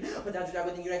maintained to put down to drive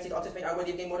within the United States, also Spain, outward,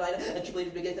 game more line, and cheaply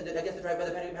against the drive by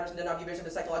the Patterson did not be based on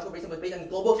the psychological racism was based on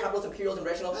global capitalist imperialism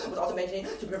rational was also maintained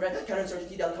to prevent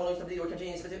counterinsurgency, that colonial stability or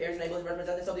containing specific areas and able to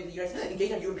represent the stability of the United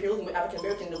engage in imperialism with African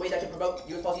Americans in a way that can provoke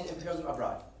U.S. policies and imperialism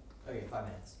abroad. Okay, 5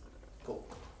 minutes. Cool.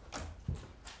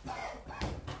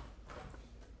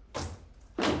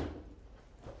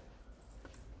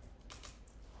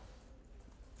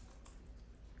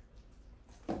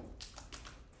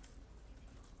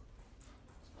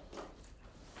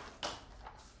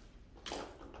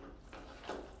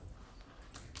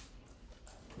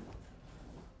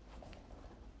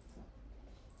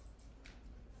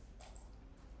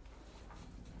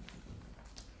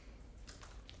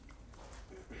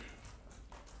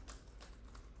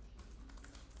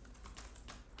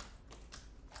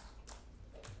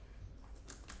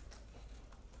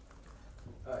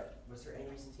 Was there any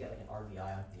reason to get like an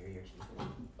RBI on theory or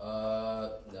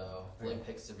two? No. William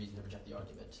picks the reason to reject the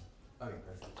argument. Okay,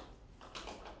 perfect.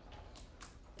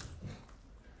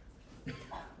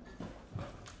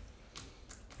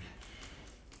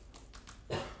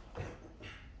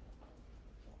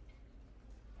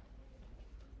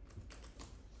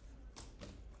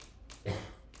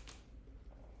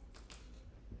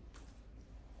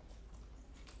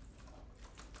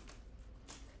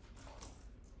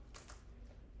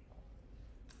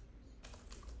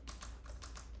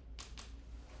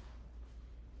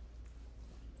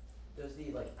 Does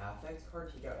the affect card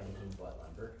take out anything but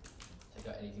Lemberg? Take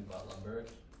out anything but Lemberg.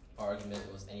 Our argument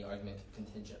was any argument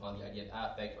contingent on the idea of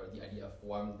affect or the idea of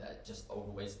form that just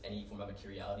overweights any form of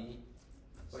materiality.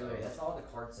 Wait, that's not what the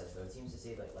card says though. It seems to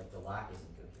say that the lack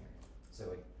isn't coherent.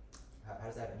 So how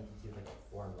does that have anything to do with a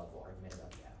form level argument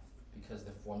about the aff? Because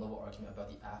the form level argument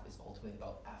about the aff is ultimately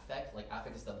about affect.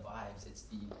 Affect is the vibes. It's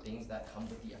the things that come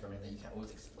with the affirmative that you can't always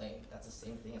explain. That's the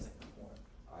same thing as the form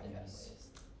in many ways.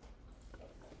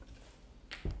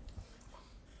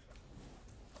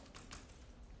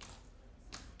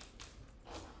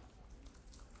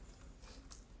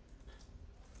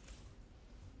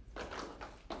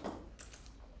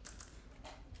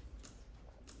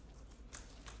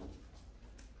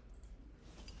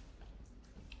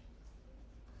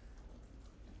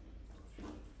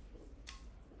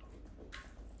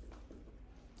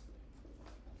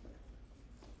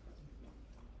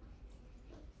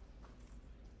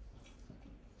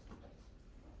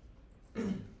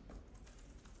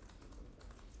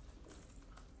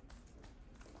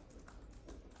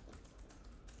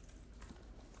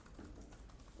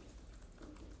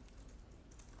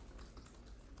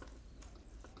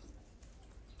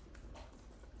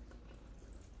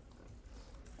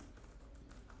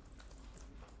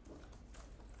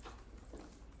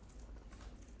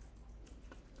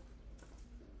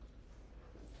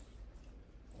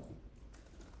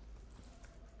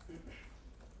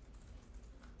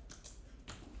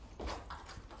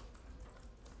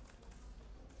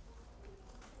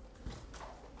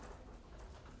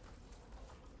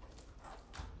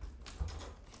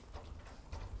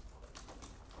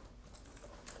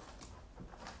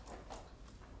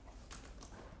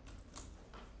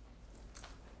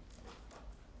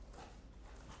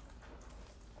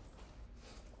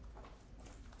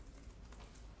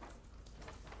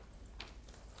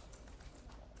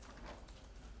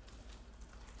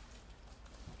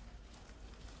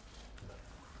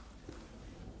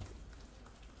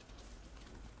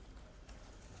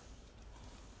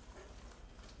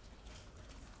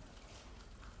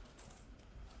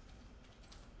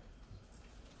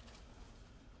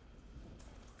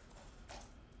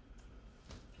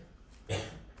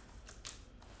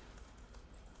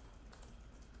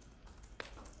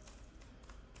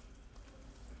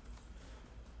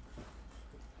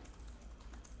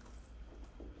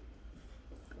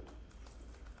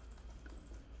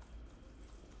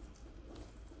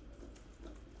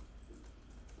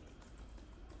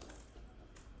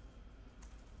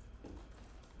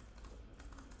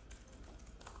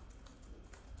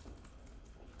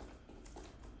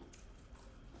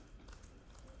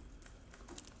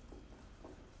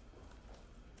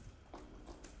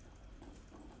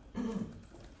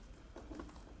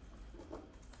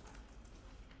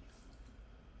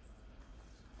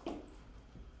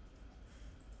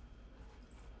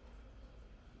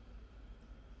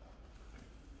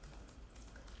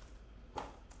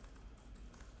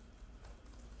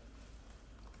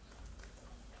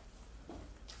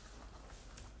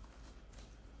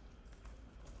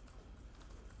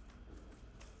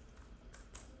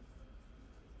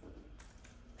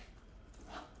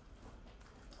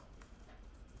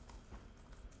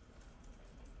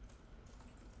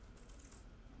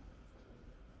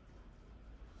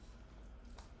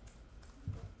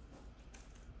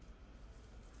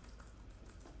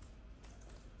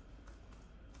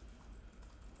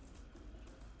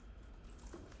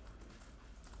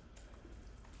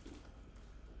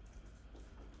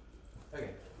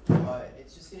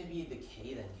 It's just gonna be the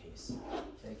K then case.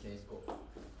 Okay, case, cool.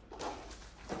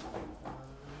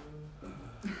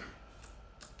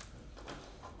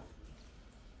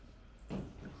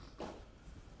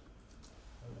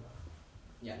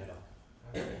 Yeah,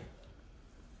 no.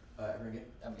 Everyone good?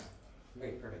 I'm good.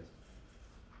 Okay, perfect.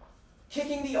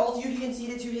 Kicking the alt UP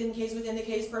conceded two hidden Ks within the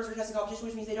case. First, we're testing competition,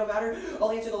 which means they don't matter.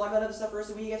 I'll answer the line of the stuff first.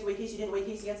 So we against weight case, you didn't weight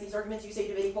case against these arguments. You say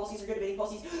debating policies are good debating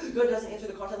policies. Good doesn't answer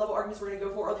the content level arguments. We're going to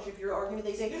go for other Shapiro argument.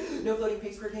 They say no floating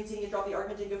pigs per conceding and drop the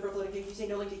argument. Didn't go for a floating pig. You say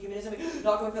no link to humanism.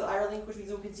 Not going for the IR link, which means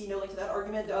we'll concede no link to that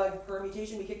argument.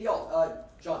 Permutation, we kick the alt.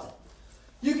 Johnson.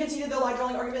 You conceded the line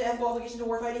drawing argument, ethical obligation to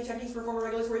warfighting techniques perform a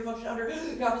regulatory function under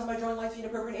confidence by drawing lines between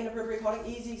appropriate and inappropriate conduct.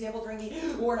 Easy example, during the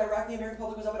war in Iraq, the American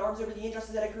public was up in arms over the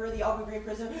injustice that occurred. The Abu Ghraib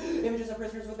prison, images of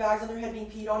prisoners with bags on their head being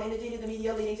peed on, inundated the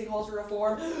media, leading to calls for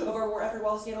reform of our war effort,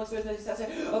 while the scandal exposed the excess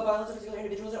of violence of particular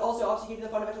individuals. It also obfuscated the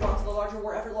fundamental wrongs of the larger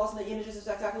war effort. Lost in the images of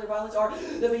spectacular violence are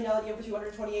the finality of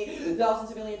 228,000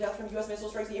 civilian deaths from U.S. missile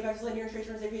strikes. The impact is linear and straight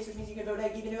turns their pace, which means you can vote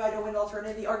egg even if I don't win an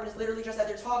alternative. The argument is literally just that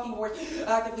they're talking wars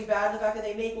actively bad. The fact that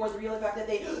they make wars real, the fact that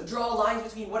they draw lines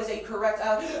between what is a correct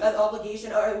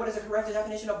obligation, or what is a correct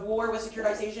definition of war with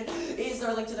securitization is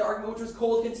their link to the argument, which was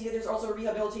cold conceded. There's also a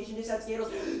rehabilitation to set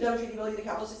scandals, demonstrate the ability of the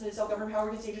capitalist system to self-govern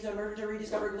power, stages of murder to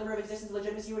rediscover a glimmer of existence and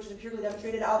legitimacy, which is purely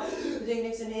demonstrated out.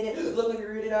 Nixon made it look like we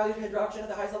rooted out the corruption at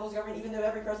the highest levels of government, even though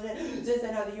every president since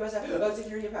then had the U.S.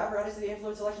 security apparatus to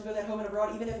influence elections both at home and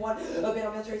abroad. Even if one ban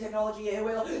on military technology, it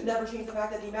will never change the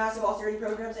fact that the massive austerity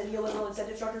programs and neoliberal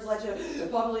incentive structures led to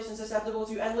populations susceptible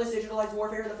to endless digitalized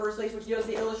warfare in the first place, which gives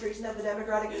the illustration that the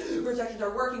democratic protections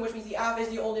are working, which means the AF is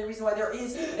the only reason why there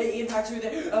is an impact to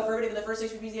the affirmative in the first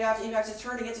place, which means the AF's impact is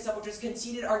turned against itself, which is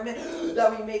conceded argument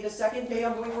that we made. The second K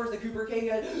I'm going for is the Cooper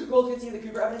K. Gold conceded the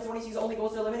Cooper evidence. When he sees only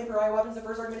goals to eliminate pariah weapons, the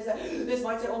first argument is that this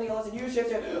mindset only allows a new shift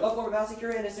to a form of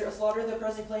massacre and a slaughter. The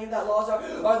president claimed that laws are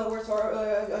the worst,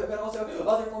 but also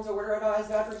other forms of order are as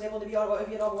bad. For example, in the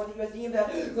Vietnam War, the U.S. deemed that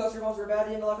cluster bombs were bad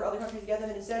and allowed for other countries to get them,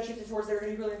 and instead shifted towards their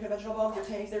nuclear and conventional bombs, their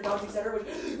tanks, their guns, etc.,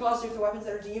 which caused shift to weapons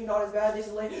that are deemed not as bad. This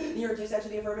is New York takes that to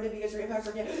the affirmative because your impacts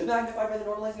are magnified by the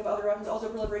normalizing of other weapons. Also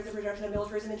proliferates the projection of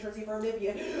militarism and turns the affirmative the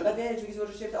advantage because it will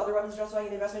just shift to other weapons, justifying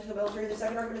an investment to the military. The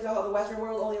second argument is how the Western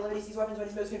world only eliminates these weapons when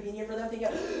it's most convenient for them. Think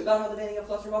about how the banning of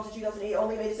cluster bombs in 2008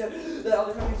 only made it so that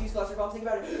other countries use cluster bombs. Think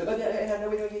about it. It had no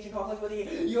way to engage in conflict with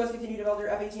the U.S. continued to develop their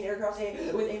F-18 aircraft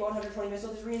with AIM-120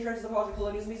 missiles. This re-entrenches the project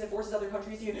colonialism because it forces other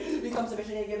countries to become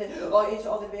submission and given into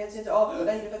all the advancements, all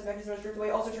any defense mechanism stripped away.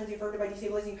 Also turns the affirmative by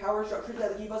destabilizing power structures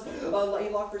that keep us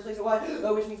locked first place. So why?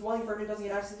 Which means one, the affirmative doesn't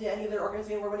get access to any of their arguments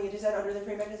being we're winning a dissent under the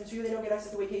frame mechanism. Two, they don't get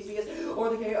access to weight case because or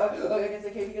the K against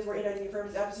the K because we're indicting the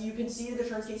affirmative's advocacy. You conceded the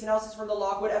Terns case analysis from the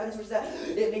Lockwood evidence, which is that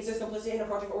it makes us complicit in a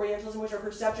project Orientalism, which our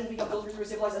perceptions become filtered through a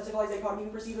civilized, uncivilized economy. We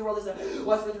perceive the world as a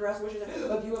West for the rest, which is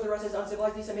a view of the rest as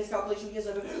uncivilized. This is a miscalculation because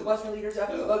of Western leaders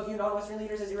view non-Western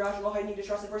leaders as irrational, heightening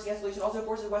distrust and forcing escalation. Also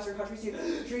forces Western countries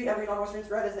to treat every non-Western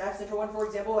threat as an accidental one. For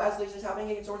example, escalation is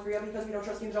happening against North Korea because we don't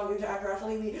trust Kim Jong-un to act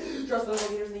rationally. We trust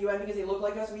political leaders in the UN because they look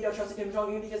like us. We don't trust Kim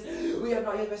Jong-un because we have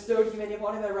not yet bestowed humanity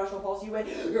upon him. A rational policy wouldn't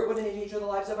endanger the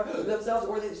lives of themselves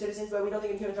or the citizens, but we don't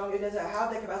think Kim Jong-un doesn't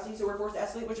have that capacity, so we're forced to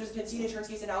escalate, which is conceded Terns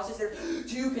case analysis. There are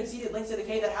two conceded links to the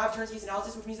K that have Terns case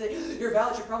analysis, which means that your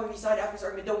ballot should probably be signed after this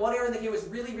argument. The one error in the K was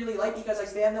really, really light because I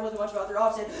spammed them with a bunch of other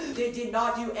options. They did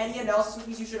not do any analysis, which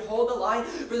means you should hold the line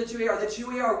for the 2AR. The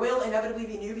 2AR will inevitably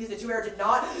be new because the 2AR did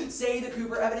not say the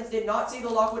Cooper evidence, did not say the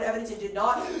Lockwood evidence, and did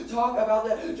not talk about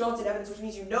the Johnson evidence, which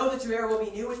means you know the 2AR will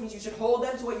be new, which means you should hold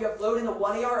them to what you have flowed in the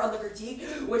 1AR on the critique,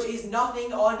 which is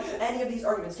nothing on any of these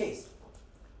arguments case.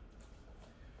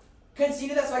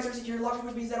 Conceded that spikes are security logic,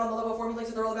 which means that on the level of formulates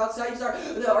that they're all about types are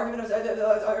the argument of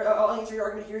I'll answer your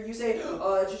argument here. You say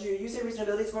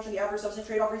reasonability is a question of the adverse substance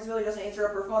trade-off. Reasonability doesn't answer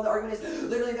up or fun. The argument is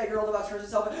literally that you're all about turns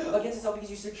itself against itself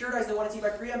because you securitize the one and two by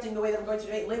preempting the way that I'm going to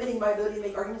debate, limiting my ability to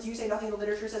make arguments. You say nothing in the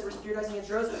literature says we're securitizing against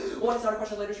rows. One, it's not a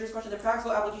question of literature, it's a question of the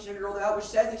practical application of your rolled out, which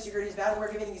says that security is bad, and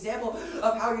we're giving an example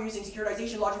of how you're using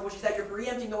securitization logic, which is that you're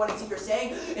preempting the one and two you're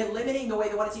saying and limiting the way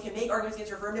the one and two can make arguments against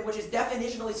your affirmative, which is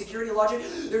definitionally security logic.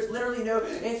 There's literally no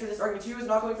answer to this argument. Two is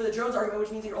not going for the Jones argument,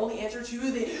 which means that your only answer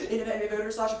to the independent voter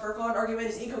 / Percon argument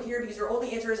is incoherent because your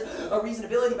only answer is a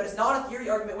reasonability, but it's not a theory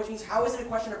argument, which means how is it a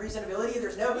question of reasonability?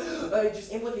 There's no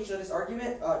just implication of this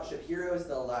argument. Shapiro is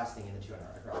the last thing in the 2 hour,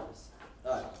 I promise.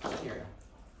 Shapiro.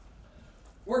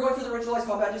 We're going for the ritualized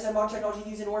combat, just and modern technology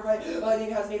used in warfight.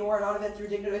 Navy has made war a non-event through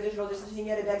digital distancing,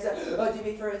 and it begs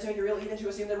debate for to make it real, even to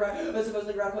assume that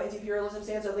supposedly radical anti-imperialism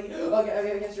stands at least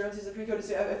against drones is the pre-coded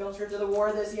film script of the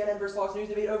war. The CNN versus Fox News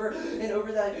debate over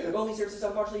that only serves to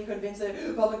subconsciously convince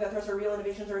the public that threats for real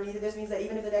innovations are needed. This means that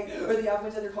even if the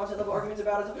outcomes of their content level arguments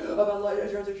about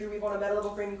drones are true, we want a meta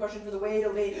level framing question for the way to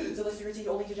debate. So let's proceed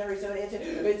only to generate stone and to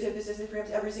this is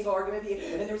preempt every single argument.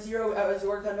 And there's zero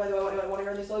work done by the one here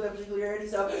in this low that particularity.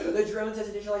 So the drones as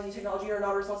a digitalizing technology are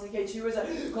not a response to the K2 as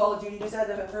a Call of Duty. Just add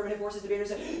the affirmative forces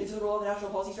debaters into the role of the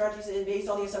national policy strategies based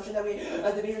on the assumption that we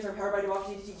debaters are empowered by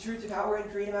democracy to seek truth to power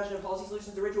and create imaginative policy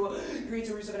solutions. The ritual creates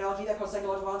a ruse of analogy that causes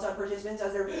psychological violence on participants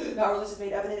as their powerlessness is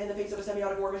made evident in the face of a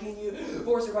semiotic war machine. You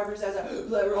force survivors as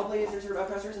role players as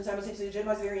oppressors and simultaneously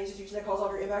legitimize the very institution that calls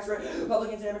off your impacts.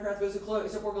 Republicans and Democrats both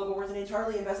support global wars and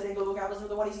entirely invested in global capitalism.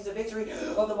 The one who sees a victory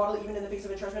of the model even in the face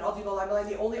of entrenchment. I'll do the line by line.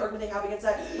 The only argument they have against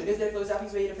that is that if those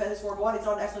Afghans may defend this form. One, it's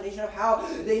not an explanation of how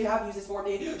they have used this form.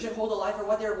 They should hold a line for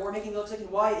what their war making looks like and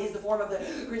why it is the form of the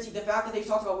critique. The fact that they've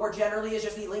talked about war generally is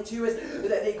just the link to is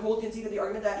that they cold conceded the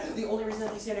argument that the only reason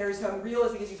that these scenarios come real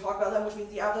is because you talk about them, which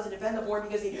means the app doesn't defend the form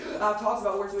because the app talks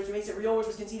about wars, which makes it real, which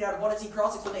was conceded out of 1 and C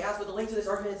crossings when they asked what the link to this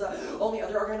argument is. The only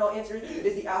other argument I'll answer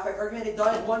is the affect argument.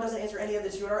 One doesn't answer any of the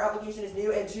two, and our application is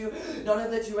new, and two, none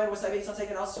of the two end was based on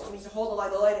psychoanalysis, which means to hold the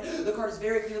line. The card is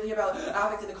very clearly about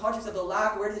affect in the context of the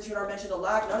lack. Where did the tuner mention the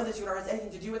lack? None of the tuner has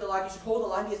anything to do with the lack. You should hold the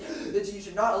line because you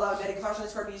should not allow meta clash on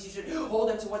this card because you should hold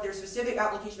them to what their specific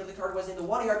application of the card was in the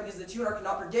 1 AR because the tuner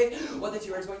cannot predict what the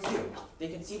tuner is going to do. They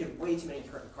conceded way too many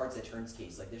cards that turns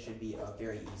case. Like this should be a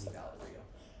very easy ballot for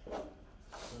you.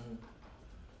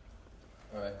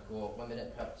 Alright, cool. 1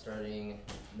 minute prep starting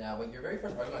now. When your very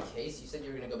first argument on case, you said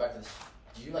you were going to go back to this.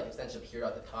 Did you like extend Shapiro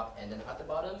at the top and then at the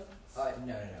bottom?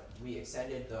 No. We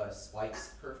extended the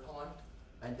spikes perf con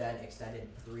and then extended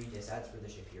 3 disads for the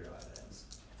Shapiro evidence.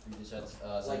 3 disads,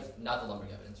 so not the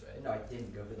Lumberg evidence, right? No, I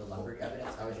didn't go for the Lumberg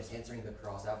evidence. I was just answering the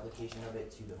cross application of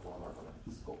it to the form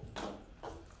arguments. Cool.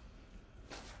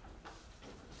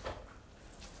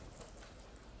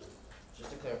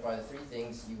 Just to clarify, the 3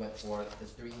 things you went for,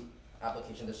 there's 3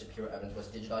 applications of Shapiro evidence was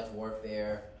digitized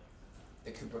warfare,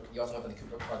 the Cooper. You also went for the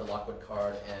Cooper card, the Lockwood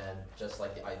card, and just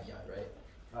like the IVI, right?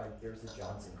 There's the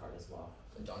Johnson card as well.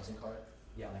 The Johnson card.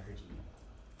 Yeah, on the critique.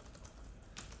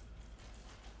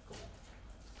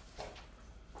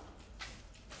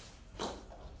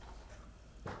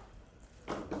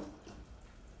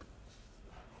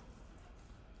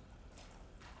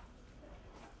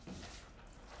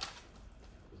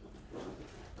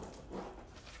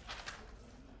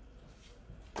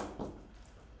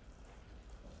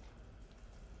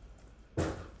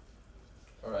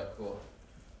 Alright, cool.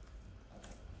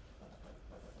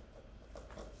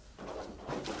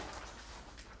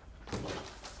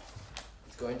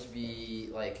 It's going to be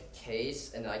like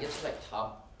case, and I get to like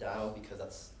top down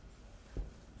because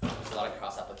there's a lot of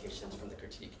cross applications from the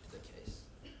critique to the case.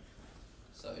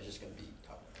 So it's just going to be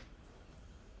top down.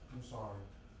 I'm sorry,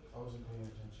 I wasn't paying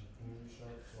attention. Can you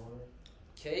start slower?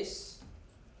 Case,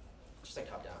 just like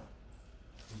top down.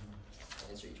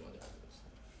 Answer each one of the arguments.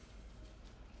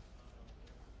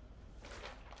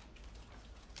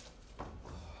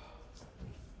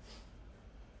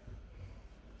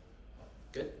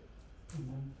 Good?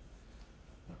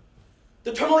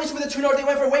 The termination with the tuner, they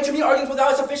went for way too many arguments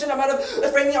without a sufficient amount of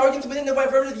framing arguments within the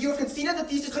affirmative. You have conceded the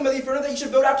thesis claim of the affirmative that you should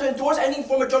vote out to endorse any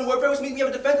form of drone warfare, which means we have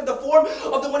a defense of the form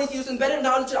of the one is used embedded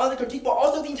knowledge on the critique, but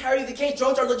also the entirety of the case.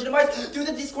 Drones are legitimized through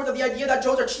the discourse of the idea that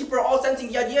drones are cheaper, all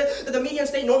sensing the idea that the median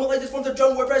state normalizes forms of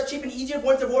drone warfare as cheap and easier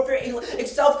forms of warfare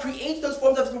itself creates those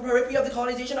forms of the periphery of the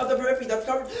colonization of the periphery.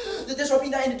 The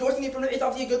disrupting that and endorsing the affirmative is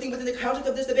obviously a good thing within the context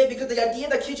of this debate because the idea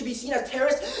that kids should be seen as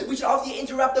terrorists, we should obviously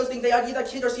interrupt those things. The idea that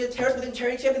kids are seen as terrorists within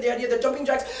terror camp and the idea that jumping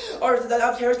jacks are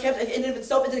that terrorist camps in and of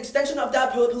itself is an extension of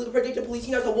that predictive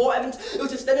policing as the wall evidence. It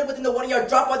was extended within the 1 yard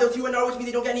drop by the 2 NR, which means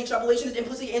they don't get any extrapolation. It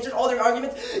implicitly answers all their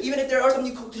arguments. Even if there are some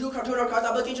new 2 NR cross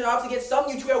application, obviously get some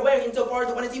new 2 aware insofar as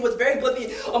the 1 and C was very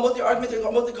blippy on most of the arguments.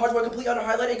 Most of the cards were completely under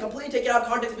highlighted and completely taken out of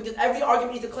context because every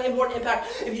argument needs to claim warrant impact.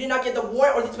 If you did not get the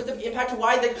warrant or the specific impact to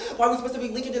why we specifically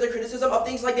link into the criticism of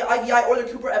things like the IVI or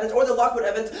the Cooper evidence or the Lockwood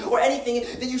evidence or anything,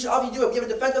 then you should obviously do it. We have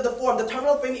a defense of the form. The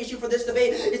terminal frame issue for this this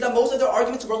debate is that most of their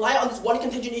arguments rely on this one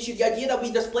contingent issue, the idea that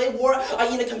we display war,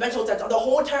 i.e. in a conventional sense. The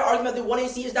whole entire argument of the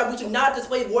 1AC is that we should not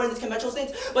display war in this conventional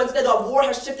sense, but instead war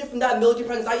has shifted from that military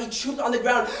presence, i.e. troops on the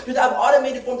ground, to have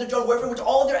automated forms of drone warfare, which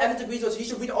all of their evidence agrees with. So you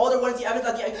should read all their 1AC evidence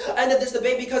at the end of this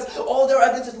debate, because all of their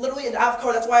evidence is literally in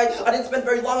AFCAR. That's why I didn't spend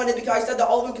very long on it, because I said that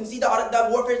all of them can see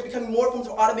that warfare is becoming more forms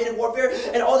of automated warfare,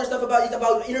 and all their stuff about is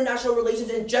about international relations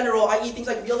in general, i.e. things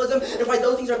like realism, and why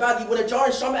those things are bad. When Ajar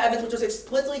and Sharma evidence, which was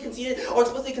explicitly conceded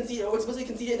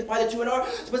by the 2NR,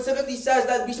 specifically says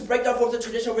that we should break down forms of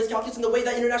traditional risk calculus in the way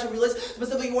that international realists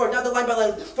specifically work. Not the line by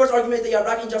line. First argument, the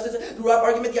Iraqi injustice. The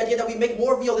argument, the idea that we make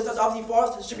more real. This is obviously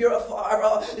false. The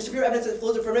Shapiro evidence that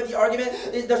flows affirmative. The argument,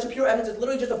 the Shapiro evidence is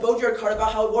literally just a Baudrillard card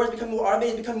about how war is becoming more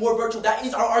automated, becoming more virtual. That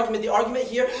is our argument. The argument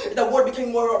here is that war is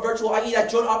becoming more virtual, i.e. that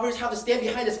drone operators have to stand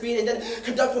behind the screen and then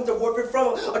conduct forms of warfare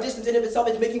from a distance in of itself.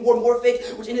 It's making war more fake,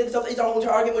 which in of itself is our whole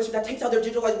entire argument, which that takes out their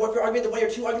digitalized warfare argument. The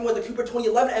 1-2 argument was the Cooper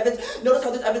 2011 evidence. Notice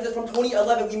how this evidence is from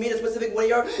 2011. We made a specific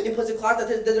 1-year implicit class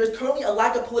that there's currently a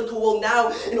lack of political will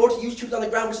now in order to use troops on the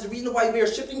ground, which is the reason why we are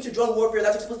shifting to drone warfare.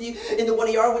 That's explicitly in the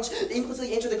 1AR, which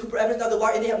implicitly answered the Cooper evidence. Now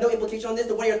and they have no implication on this.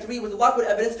 The 1AR 3 was the Lockwood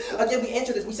evidence. Again, we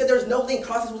answered this. We said there's no link.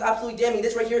 Crosses was absolutely damning.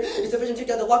 This right here is sufficient to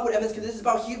take out the Lockwood evidence, because this is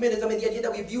about humanism and the idea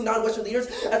that we view non-Western leaders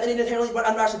as inherently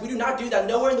unrational. We do not do that.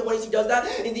 Nowhere in the 1AC does that.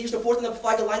 In the use of forcing them to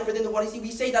flag a line within the 1AC,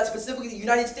 we say that specifically the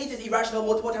United States is irrational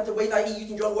multiple types of ways, i.e.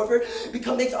 using drone warfare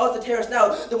makes us the terrorists.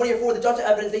 Now, the 1 year 4, the Johnson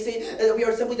evidence, they say that we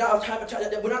are simply not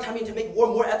we're not trying to make war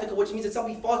more ethical, which means it's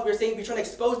something false. We're saying we're trying to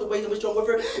expose the ways in which drone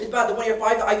warfare is bad. The 1 year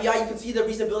 5, the IVI, you can see the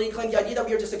reasonability claim, the idea that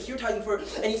we are just securitizing for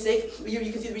any sake. You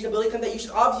can see the reasonability claim that you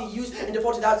should obviously use and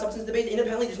default to that substance debate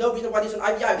independently. There's no reason why there's an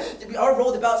IVI. Our role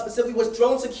of the ballot specifically was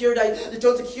drone security. The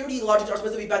drone security logics are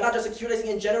specifically bad, not just securitizing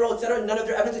in general, etc. None of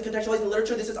their evidence is contextualized in the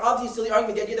literature. This is obviously a silly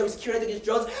argument. The idea that we securitize against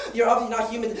drones, they are obviously not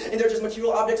human and they're just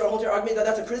material objects. Our whole entire argument that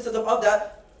that's a criticism of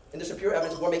that. And the Shapiro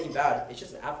evidence war making bad. It's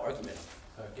just an app argument.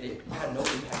 It had no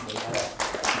impact on it at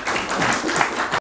all.